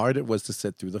how hard it was to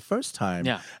sit through the first time.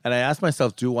 Yeah. And I asked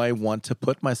myself, do I want to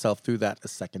put myself through that a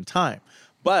second time?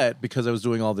 But because I was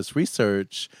doing all this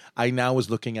research, I now was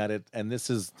looking at it, and this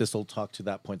will talk to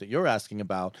that point that you're asking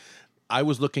about. I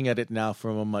was looking at it now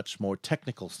from a much more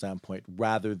technical standpoint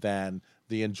rather than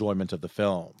the enjoyment of the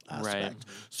film aspect. Right.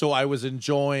 So I was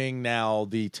enjoying now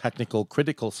the technical,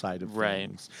 critical side of Right.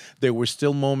 things. There were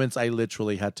still moments I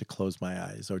literally had to close my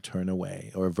eyes or turn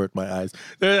away or avert my eyes.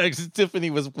 Like, Tiffany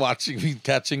was watching me,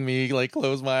 catching me, like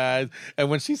close my eyes. And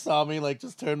when she saw me, like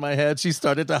just turn my head, she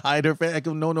started to hide her face. I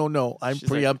go, no, I'm She's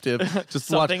like, preemptive. Just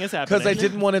 "Something is Because I happening."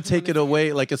 didn't want to take it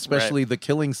away, like especially the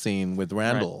killing scene with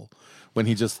Randall. When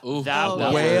he just Ooh, That Oh, was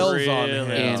yeah. wails really on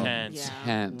him. intense.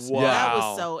 intense. Wow. That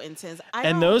was so intense.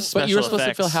 And those But you were special supposed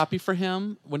to feel effects. happy for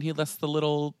him when he lets the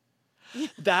little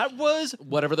That was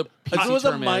whatever the It PC was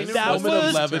a term minor is. that moment of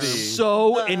was levity.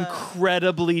 so The-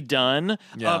 incredibly done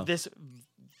Yeah. of this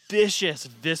vicious,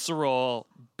 visceral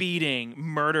beating,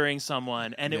 murdering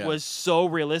someone, and it Yeah. was so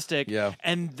realistic. Yeah.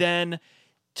 And then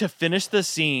to finish the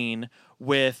scene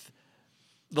with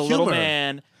the little Humor.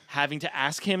 man having to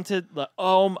ask him to,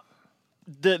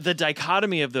 the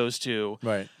dichotomy of those two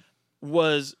right.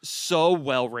 was so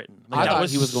well written. I that thought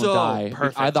was he was going so to die.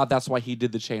 Perfect. I thought that's why he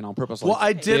did the chain on purpose. Well,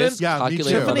 I didn't. this Yeah, me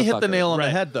calculated too. Tiffany hit the motherfucker. nail on the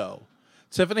Right. head, though.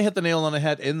 Tiffany hit the nail on the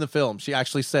head in the film. She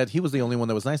actually said he was the only one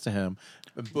that was nice to him.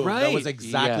 Boom. That Right. was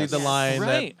exactly Yes. the line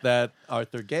Right. that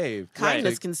Arthur gave.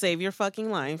 kindness Like, can save your fucking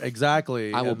life.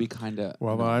 exactly. I will And be kind of.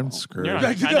 Well, I'm screwed. You're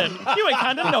not you ain't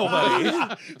kind of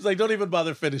nobody. It's like, don't even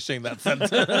bother finishing that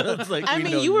sentence. It's like, I we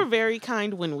mean, know you were very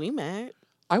kind when we met.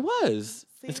 I was.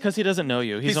 It's because he doesn't know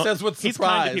you. He says with he's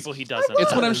kind surprise. to people he doesn't.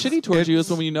 It's when I'm was. shitty towards you. Is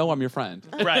when you know I'm your friend.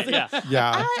 right. Yeah.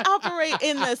 Yeah. I operate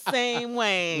in the same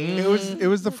way. It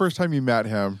was the first time you met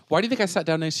him. Why do you think I sat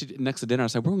down next to dinner? I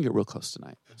was like, we're gonna get real close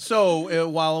tonight. So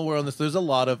while we're on this, there's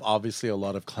obviously a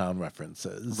lot of clown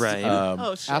references. Right.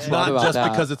 Oh shit! Ask Rob Not about just that.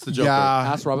 because it's the Joker.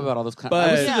 Yeah. Ask Rob about all those clowns. But-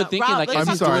 I was Yeah, even thinking, Rob, like, let's as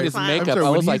talk he's doing about his clowns. makeup, I'm sorry, I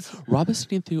when was like, he's- Rob is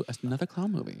sitting through another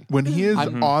clown movie. When he is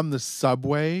on the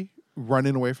subway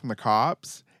running away from the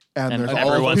cops, and And there's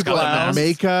all everyone's those people got in masks.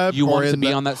 makeup. You or want to in be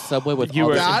the- on that subway with You all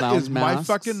were- those That clowns is my masks?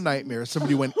 fucking nightmare.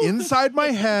 Somebody went inside my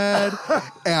head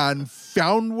and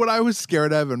found what I was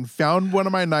scared of and found one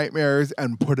of my nightmares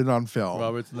and put it on film.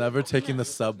 Robert's never taking the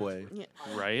subway.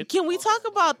 Right. Can we talk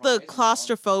about the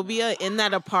claustrophobia in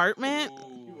that apartment?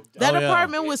 That Oh, yeah.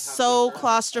 apartment was so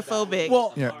claustrophobic.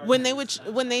 Well, Yeah. when they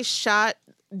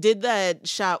did that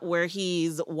shot where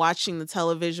he's watching the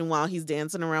television while he's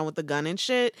dancing around with the gun and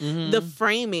shit, the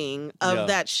framing of Yeah.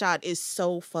 that shot is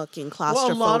so fucking a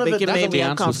claustrophobic. lot of it- it that made me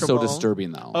Dance was so uncomfortable.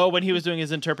 disturbing, though. Oh, when he was doing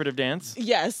his interpretive dance.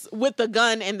 Yes, with the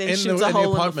gun and then In shoots the- a in the hole in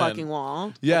the apartment. fucking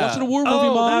wall. Yeah. Watching a war movie,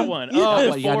 Oh, Mom. that one. Yeah, Oh,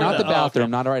 yeah, before not the that. Oh, bathroom,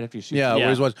 okay. not right after you shoot. Yeah, Yeah. where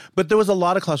he's watching. But there was a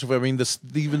lot of claustrophobia. I mean,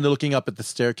 even looking up at the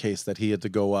staircase that he had to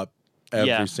go up every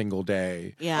Yeah. single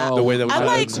day. Yeah. Oh, The way that was I done.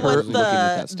 like It's what hurt looking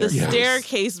at that the staircase.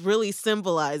 staircase really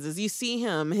symbolizes. You see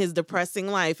him, his depressing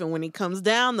life, and when he comes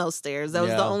down those stairs, that was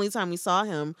Yeah. the only time we saw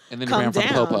him And then he come ran from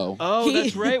down. Popo. Oh, He-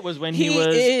 that's right. Was when he he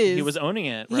is. was owning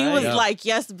it. He Right? was Yeah. like,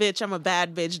 "Yes, bitch, I'm a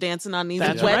bad bitch dancing on these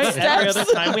That's wet right. steps." Every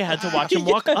other time we had to watch him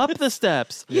walk up the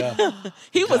steps. Yeah.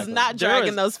 He was Exactly. not There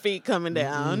dragging was- those feet coming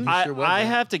down. I, sure wasn't. I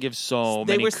have to give so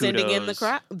They many were kudos. sending in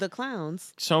the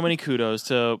clowns. So many kudos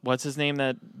to what's his name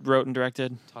that wrote and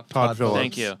directed. Todd Phillips.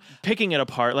 Thank you. Picking it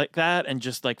apart like that and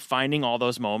just like finding all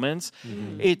those moments.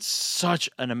 It's such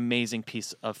an amazing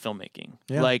piece of filmmaking.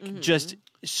 Yeah. Like just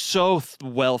so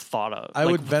well thought of. I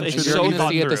Like, would venture it's to You're so going to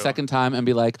thought see it the through. second time and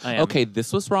be like, I am. okay,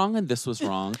 this was wrong and this was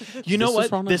wrong. You know This was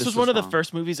what? wrong and This was one of the wrong.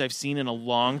 first movies I've seen in a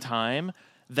long time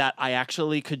that I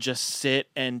actually could just sit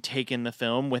and take in the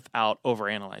film without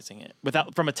overanalyzing it,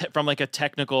 without from like a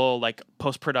technical like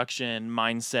post production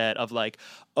mindset of like,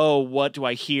 oh, what do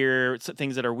I hear?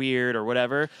 Things that are weird or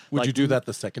whatever. Would Like, you do that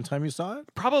the second time you saw it?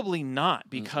 Probably not,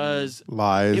 because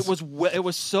Lies. it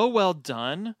was so well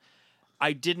done.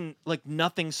 I didn't like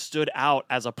nothing stood out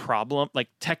as a problem, like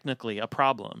technically a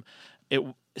problem.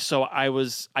 So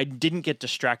I didn't get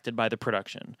distracted by the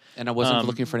production. And I wasn't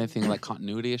looking for anything like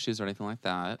continuity issues or anything like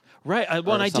that. Right.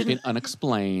 Well, and Or I something didn't.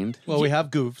 unexplained. Well, we have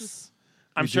goofs.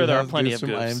 I'm We sure do there are have plenty goofs of from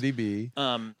goofs.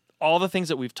 IMDb. All the things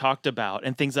that we've talked about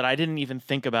and things that I didn't even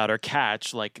think about or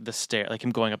catch, like the stair, like him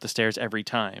going up the stairs every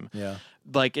time. Yeah.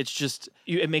 Like it's just,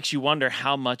 it makes you wonder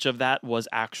how much of that was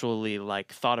actually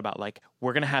like thought about. Like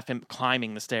we're gonna have him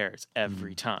climbing the stairs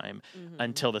every time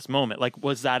until this moment. Like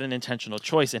was that an intentional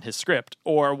choice in his script,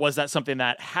 or was that something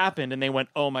that happened and they went,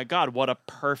 "Oh my god, what a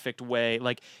perfect way!"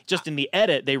 Like just in the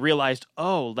edit, they realized,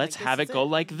 "Oh, let's Like, have this it is go it.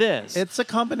 like this." It's a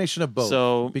combination of both.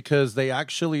 So- because they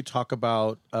actually talk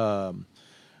about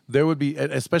there would be,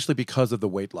 especially because of the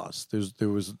weight loss. There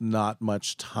was not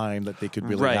much time that they could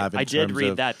really right. have. In I did terms read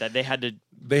of, that they had to.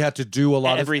 they had to do a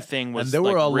lot Everything of was, and there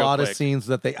were like, a real lot of quick. scenes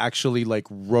that they actually like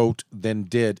wrote then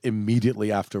did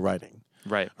immediately after writing.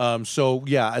 Right. So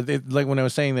yeah, like when I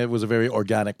was saying that it was a very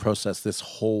organic process, this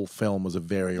whole film was a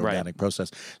very Right. organic process.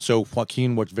 So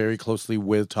Joaquin worked very closely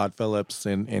with Todd Phillips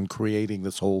in creating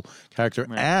this whole character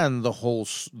Right. and the whole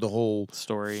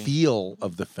Story. feel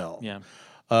of the film. Yeah.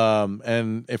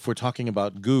 And if we're talking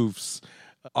about goofs,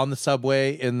 on the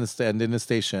subway in the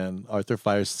station, Arthur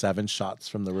fires 7 shots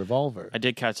from the revolver. I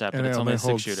did catch that, but And it's it only a only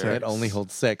holds 6-shooter. It only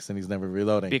holds 6, and he's never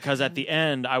reloading. Because at the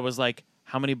end, I was like,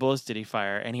 how many bullets did he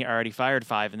fire? And he already fired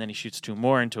 5, and then he shoots 2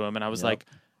 more into him. And I was Yep. like,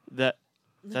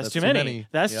 that's too too many. many.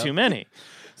 That's Yep. too many.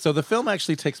 So the film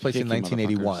actually takes place in Picky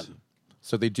 1981. motherfuckers.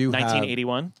 So they do have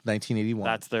 1981. 1981.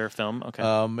 That's their film. Okay.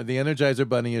 The Energizer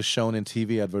Bunny is shown in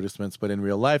TV advertisements, but in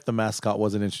real life, the mascot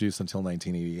wasn't introduced until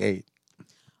 1988.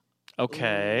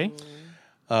 Okay.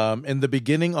 In the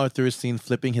beginning, Arthur is seen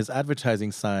flipping his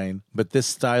advertising sign, but this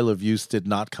style of use did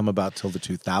not come about till the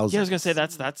 2000s. Yeah, I was gonna say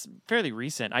that's fairly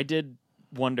recent. I did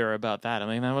wonder about that. I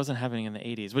mean, that wasn't happening in the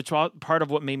 80s, which was part of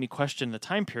what made me question the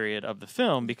time period of the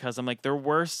film, because I'm like, there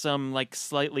were some like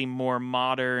slightly more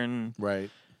modern Right.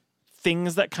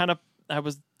 things that kind of I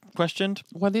was questioned.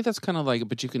 Well, I think that's kind of like,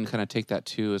 but you can kind of take that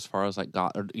too, as far as like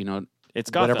It's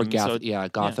Gotham. whatever so,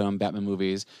 Gotham, Batman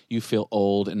movies. You feel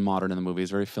old and modern in the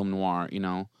movies, very film noir,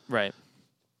 right.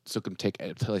 so it can take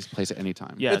place at any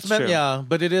time. Yeah, It's it's meant, true. yeah,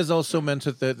 but it is also meant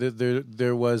that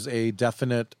there was a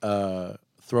definite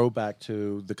throwback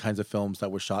to the kinds of films that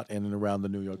were shot in and around the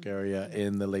New York area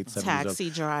in the late 70s. Taxi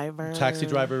Driver. Taxi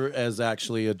Driver is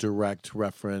actually a direct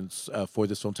reference for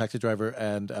this film. Taxi Driver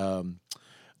and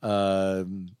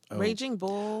Raging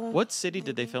Bull. What city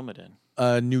did they film it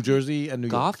in? New Jersey and New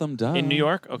York. Gotham done In New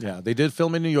York? Okay. Yeah, they did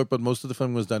film in New York, but most of the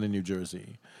film was done in New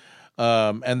Jersey.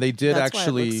 And they did That's why it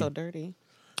actually looks so dirty.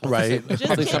 right. Just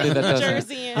Probably kidding, something that New doesn't-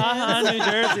 Jersey. New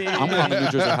Jersey. I'm calling New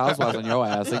Jersey Housewives on your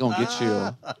ass. They're gonna get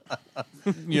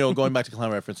you. Going back to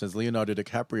clown references, Leonardo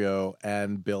DiCaprio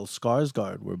and Bill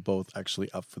Skarsgård were both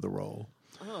actually up for the role,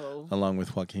 Oh. along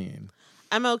with Joaquin.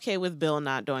 I'm okay with Bill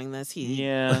not doing this. He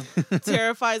Yeah,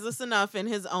 terrifies us enough in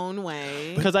his own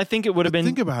way. because I think it would have been.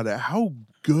 Think about it. How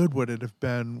good would it have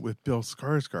been with Bill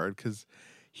Skarsgård? Because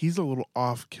he's a little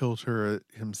off kilter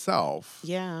himself.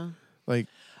 Yeah. Like,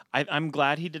 I'm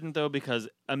glad he didn't though, because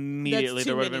immediately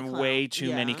too there would have many been clown- way too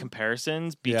many yeah.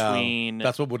 comparisons Yeah, between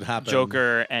that's what would happen.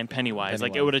 Joker and Pennywise. Like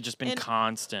it Pennywise. would have just been And-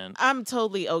 constant. I'm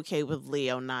totally okay with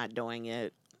Leo not doing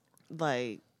it.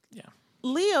 Like, Yeah.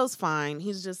 Leo's fine.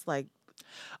 He's just like,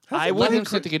 I Let him wouldn't.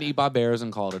 sit to get eat by bears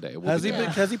and call it a day. We'll Has be he done.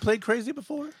 been, has he played crazy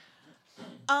before?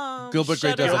 Gilbert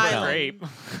Grape Shutter doesn't Island. count. Grape.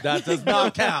 That does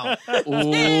not count.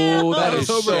 Ooh, that is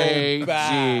So shady.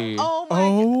 bad. Oh my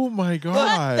oh my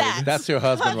God. that. That's your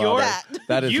husband, Your- Robert.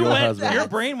 That is You your went. husband. Your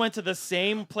brain went to the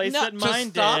same place No, that to mine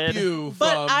to stop did. you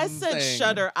But from I said saying-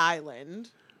 Shutter Island.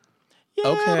 Yeah,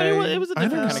 but Okay. it was a I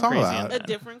different never kind of saw crazy. that. on A that.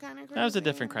 different kind of crazy. That was a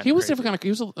different kind. He of was crazy. different kind of. He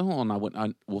was. I wouldn't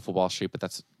on Wolf of Wall Street, but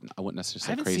I wouldn't necessarily I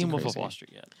say haven't crazy. seen Wolf of crazy. Wall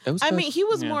Street yet. It was I good. mean, he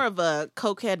was Yeah. more of a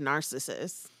cokehead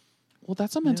narcissist. well,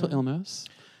 that's a mental illness.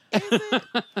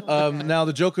 Now,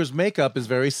 the Joker's makeup is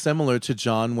very similar to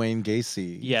John Wayne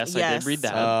Gacy. Yes, I Yes. did read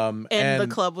that. And the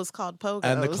club was called Pogo.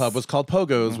 And the club was called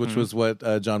Pogos, Mm-hmm. which was what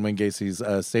John Wayne Gacy's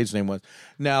stage name was.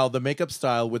 Now, the makeup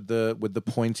style with the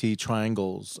pointy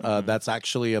triangles, Mm-hmm. that's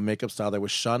actually a makeup style that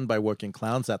was shunned by working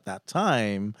clowns at that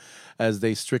time, as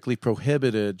they strictly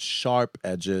prohibited sharp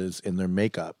edges in their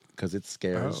makeup because it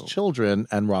scares Oh. children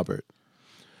and Robert.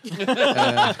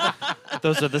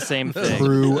 Those are the same thing.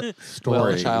 True Well,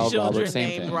 story. child Children Robert, same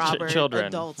named thing. Robert. Children,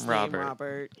 Adults Robert. named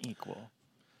Robert. Equal.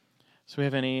 So we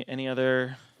have any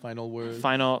other Final word.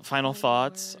 final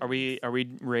thoughts? Are we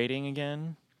rating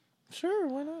again? Sure,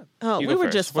 why not? Oh, You we go were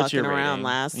first. just What's your fucking around rating?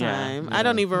 last Yeah. time. I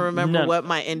don't even remember No. what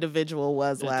my individual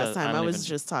was It last does- I time. I don't was even-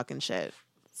 just talking shit.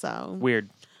 So, Weird.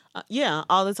 yeah,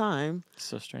 all the time.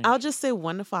 So strange. I'll just say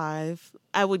 1 to 5.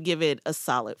 I would give it a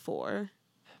solid 4.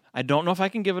 I don't know if I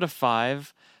can give it a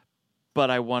 5, but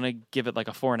I want to give it like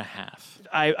a 4.5.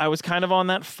 I was kind of on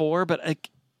that 4, but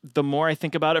the more I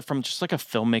think about it from just like a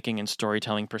filmmaking and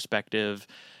storytelling perspective,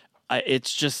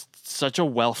 it's just such a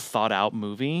well thought out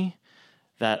movie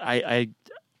that I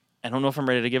don't know if I'm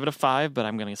ready to give it a 5, but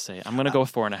I'm gonna go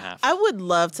with 4.5. I would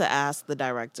love to ask the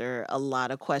director a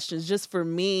lot of questions, just for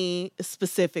me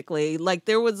specifically. Like,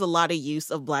 there was a lot of use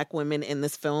of Black women in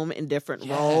this film in different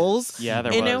roles. Yeah,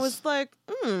 there and was. it was like,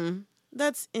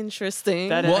 that's interesting.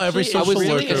 That Well, actually every is I was social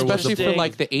thinking, worker was especially a- for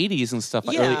like the 80s and stuff,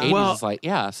 like Yeah. early 80s. Well- it's like,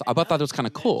 yeah, so I thought that was kind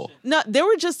of cool. No, there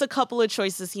were just a couple of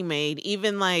choices he made,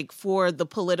 even like for the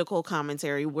political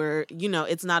commentary where,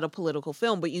 it's not a political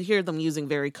film, but you hear them using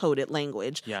very coded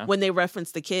language. Yeah. When they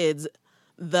reference the kids,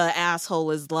 the asshole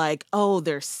is like, oh,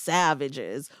 they're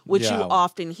savages, which you Yeah.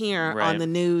 often hear Right. on the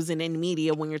news and in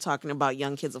media when you're talking about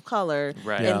young kids of color.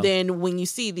 Right. Yeah. And then when you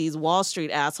see these Wall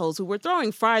Street assholes who were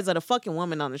throwing fries at a fucking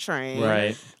woman on the train,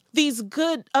 Right. these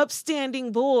good,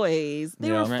 upstanding boys, they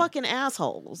Yeah. were Right. fucking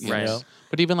assholes. Right. Yeah.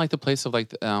 But even like the place of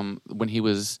like when he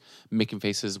was making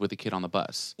faces with the kid on the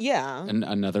bus, Yeah. and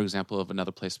another example of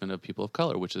another placement of people of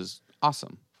color, which is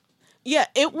awesome. Yeah,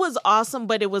 it was awesome,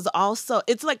 but it was also,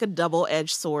 it's like a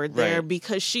double-edged sword there Right.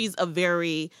 because she's a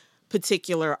very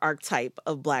particular archetype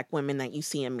of Black women that you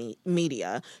see in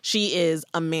media. She is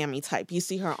a mammy type. You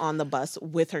see her on the bus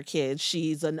with her kids.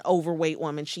 She's an overweight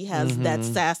woman. She has that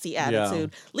sassy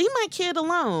attitude. Leave my kid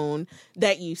alone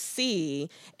that you see.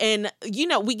 And, you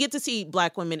know, we get to see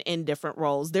Black women in different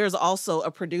roles. There's also a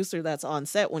producer that's on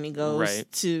set when he goes Right.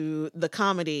 to the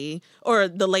comedy or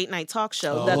the late night talk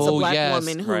show. That's a Oh, Black yes.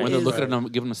 woman who Right. When is they're looking at him,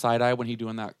 giving him a side eye when he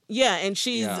doing that. yeah, and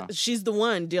she's Yeah. she's the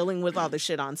one dealing with all the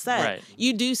shit on set. Right.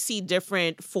 You do see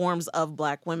different forms of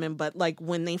Black women, but like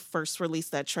when they first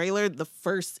released that trailer, the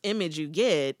first image you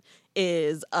get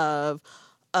is of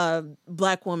a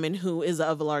Black woman who is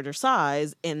of a larger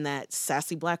size in that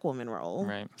sassy Black woman role.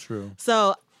 Right. True.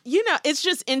 So, you know, it's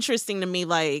just interesting to me,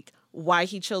 like, why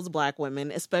he chose Black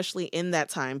women, especially in that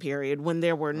time period when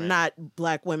there were not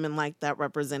Black women like that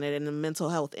represented in the mental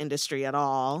health industry at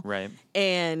all. Right.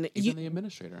 And Even the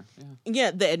administrator. Yeah.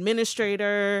 yeah, the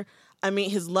administrator, I mean,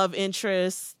 his love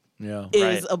interest Yeah.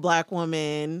 is Right. a Black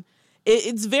woman.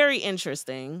 It's very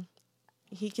interesting.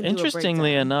 He can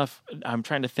Interestingly do a breakdown. enough, I'm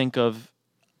trying to think of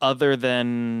other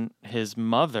than his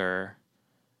mother,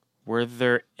 were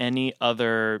there any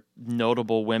other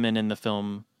notable women in the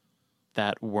film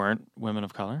that weren't women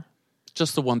of color?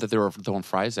 Just the one that they were throwing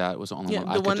fries at was the only Yeah, one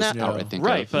I the could one just that- outright think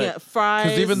Right, of. but yeah, fries.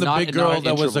 Because even the Not- big not girl an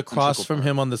that was integral- across integral from part.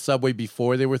 him on the subway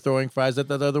before they were throwing fries at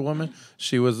that other woman,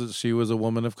 she was a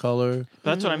woman of color.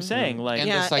 That's what I'm saying. Like, And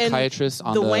yeah, the psychiatrist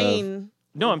on the the Wayne,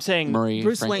 no, I'm saying Murray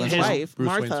Bruce Franklin Wayne's show. wife, Bruce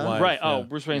Martha. Wayne's wife. right. Yeah. Oh,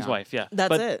 Bruce Wayne's Yeah. wife. Yeah, That's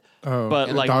but, it. Oh, But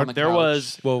And like, on the there couch.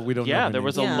 was. Well, we don't. know Yeah, her there name.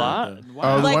 was a Yeah. lot. Yeah.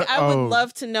 Wow. Oh, Like, what- I would oh.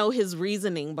 love to know his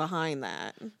reasoning behind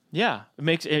that. Yeah, it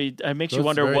makes you That's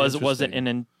wonder very was it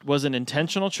interesting. was an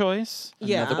intentional choice?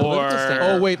 Yeah. Another political Or- statement.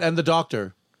 Oh wait, and the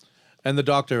doctor,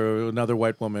 another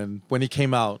white woman. When he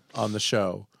came out on the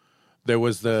show, there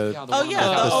was the Yeah, the Oh one yeah,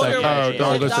 on the the older second- one. Oh,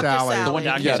 Yeah, the Dr. Sally. The one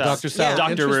Dr. yeah, Sal- Dr. Sal. Yeah.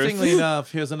 Dr. Ruth. Interestingly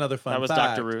enough, here's another fun That was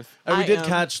fact. Dr. Ruth. And we I did am-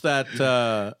 catch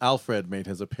that Alfred made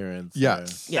his appearance.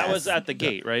 Yes. Yes. That was at the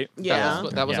gate, right? Yeah.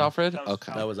 That was Yeah. Alfred?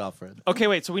 Okay. That was Alfred. Okay,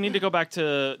 wait. So we need to go back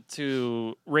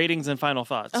to ratings and final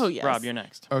thoughts. Oh, yes. Rob, you're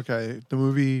next. Okay, the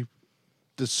movie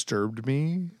disturbed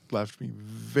me, left me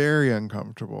very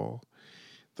uncomfortable.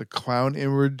 The clown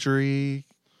imagery,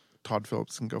 Todd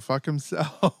Phillips can go fuck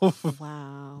himself.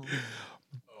 Wow.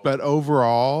 But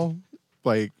overall,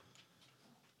 like,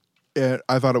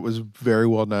 I thought it was very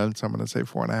well done, so I'm going to say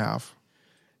 4.5.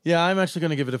 Yeah, I'm actually going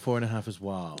to give it a 4.5 as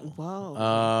well.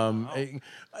 Whoa.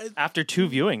 After 2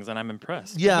 viewings, and I'm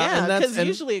impressed. yeah, Yeah, and that's because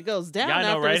usually it goes down Yeah, I know,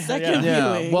 after right? the second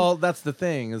yeah. viewing. Well, that's the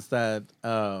thing is that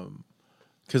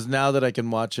because now that I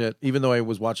can watch it, even though I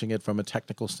was watching it from a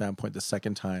technical standpoint the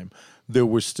second time, there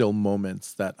were still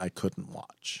moments that I couldn't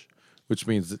watch, which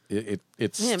means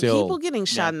it's Man, still people getting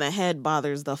shot in the head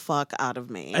bothers the fuck out of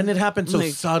me. and it happened so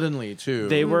Like- suddenly too.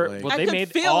 They were Like- well. I They could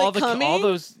made feel all it the coming,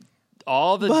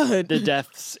 the but-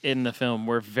 deaths in the film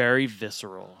were very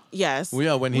visceral. yes. Well,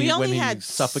 yeah, when We he only when he had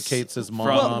suffocates his mom.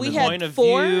 Well, we and- had Point of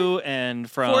four- view and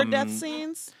from 4 death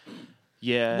scenes.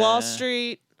 Yeah, Wall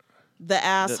Street, the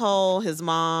asshole, his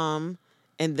mom,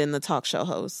 and then the talk show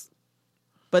host.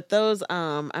 But those,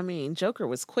 I mean, Joker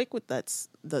was quick with the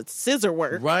scissor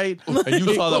work. right, and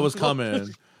you saw that was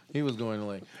coming. He was going to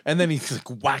like, and then he like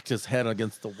whacked his head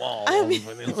against the wall. I mean,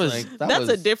 and it was like, That's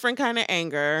a different kind of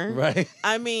anger. right.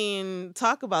 I mean,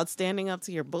 talk about standing up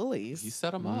to your bullies. He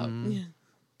set him up.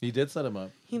 He did set him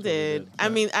up. He really did. I yeah.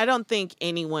 mean, I don't think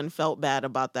anyone felt bad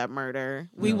about that murder.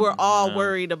 We were all No.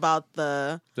 worried about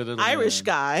the The little Irish man.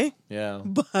 guy, Yeah,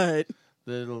 but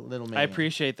the little man. I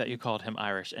appreciate that you called him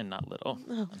Irish and not little.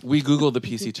 We Googled the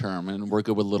PC term and we're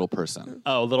good with little person.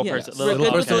 Oh, little yeah, person. we're Little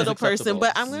good with person is little person. acceptable.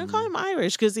 But I'm going to call him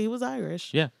Irish because he was Irish.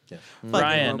 Yeah. Yeah. Fucking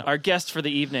Ryan, robot. our guest for the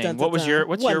evening. Dun, dun, What was dun. your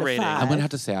what's 1 your to rating? 5. I'm going to have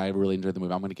to say I really enjoyed the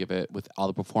movie. I'm going to give it, with all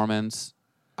the performance,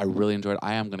 I really enjoyed it.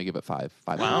 I am going to give it 5.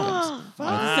 5 Wow. pumpkins.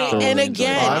 Wow. See, thoroughly and enjoyed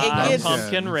again, it. Five it Five gets. pumpkins.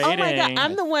 pumpkin Oh rating. my God,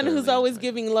 I'm the one who's thoroughly always enjoyed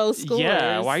giving low scores.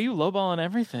 Yeah, why are you lowballing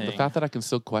everything? The fact that I can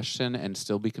still question and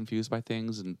still be confused by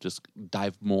things and just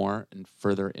dive more and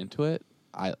further into it,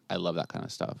 I love that kind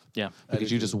of stuff. Yeah. Because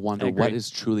do you just too. wonder I agree. what is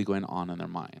truly going on in their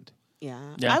mind. Yeah,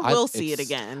 Yeah. I will I- see it it's-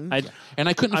 again. And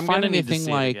I couldn't I'm find gonna need to anything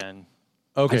see it like again.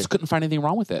 I Okay. just couldn't find anything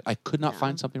wrong with it. I could not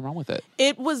find something wrong with it.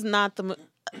 It was not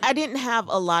I didn't have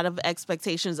a lot of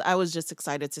expectations. I was just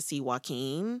excited to see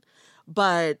Joaquin,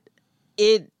 but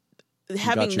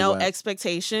having you no wet.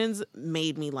 expectations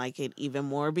made me like it even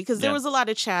more because there Yeah. was a lot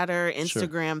of chatter,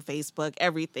 Instagram, Facebook,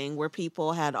 everything, where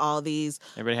people had all these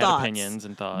Everybody had thoughts opinions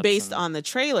and thoughts based and- on the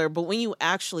trailer. But when you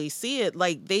actually see it,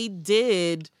 like they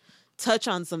did touch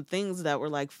on some things that were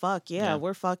like, fuck yeah.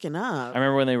 We're fucking up. I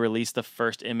remember when they released the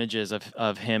first images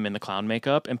of him in the clown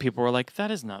makeup, and people were like, "That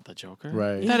is not the Joker.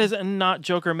 Right. That is not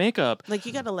Joker makeup." Like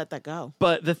you got to let that go.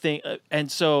 But the thing,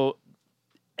 and so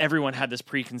everyone had this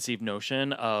preconceived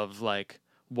notion of like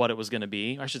what it was going to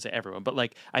be. I should say everyone, but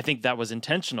like I think that was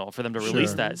intentional for them to release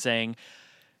Sure. that, saying,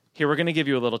 "Here, we're going to give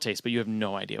you a little taste, but you have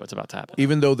no idea what's about to happen."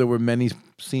 Even though there were many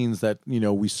scenes that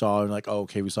we saw and like, oh,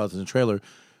 okay, we saw this in the trailer,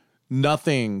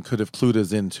 nothing could have clued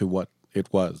us into what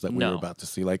it was that we were No. about to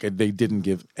see. Like they didn't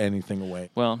give anything away.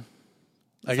 Well,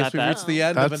 I guess that we that? reached the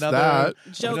end of That's another.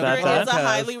 Joker that is podcast. a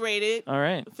highly rated all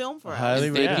right. film for us. Highly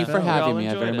Thank rated you for film. We all having me. I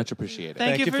enjoyed very it. much appreciate it.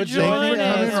 Thank you for you for joining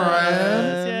joining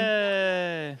us,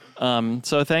 Yay!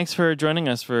 So thanks for joining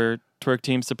us for Twerk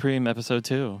Team Supreme episode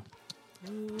 2.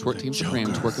 Twerk Team Supreme,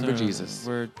 twerking for So Jesus.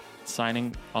 We're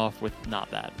signing off with not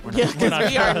that. We're Yeah, we're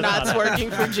because we are not that.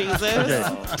 twerking for Jesus.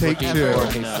 Take Twerking two.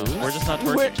 for No, Jesus. we're just not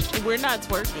twerking. We're not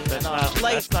twerking That's at all. not-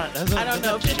 Like, that's not- that's I don't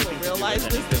know if doesn't people have anything to do realize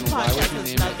with this anything. Why would podcast you has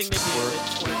name it nothing to do twerk? with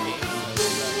twerking.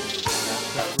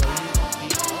 That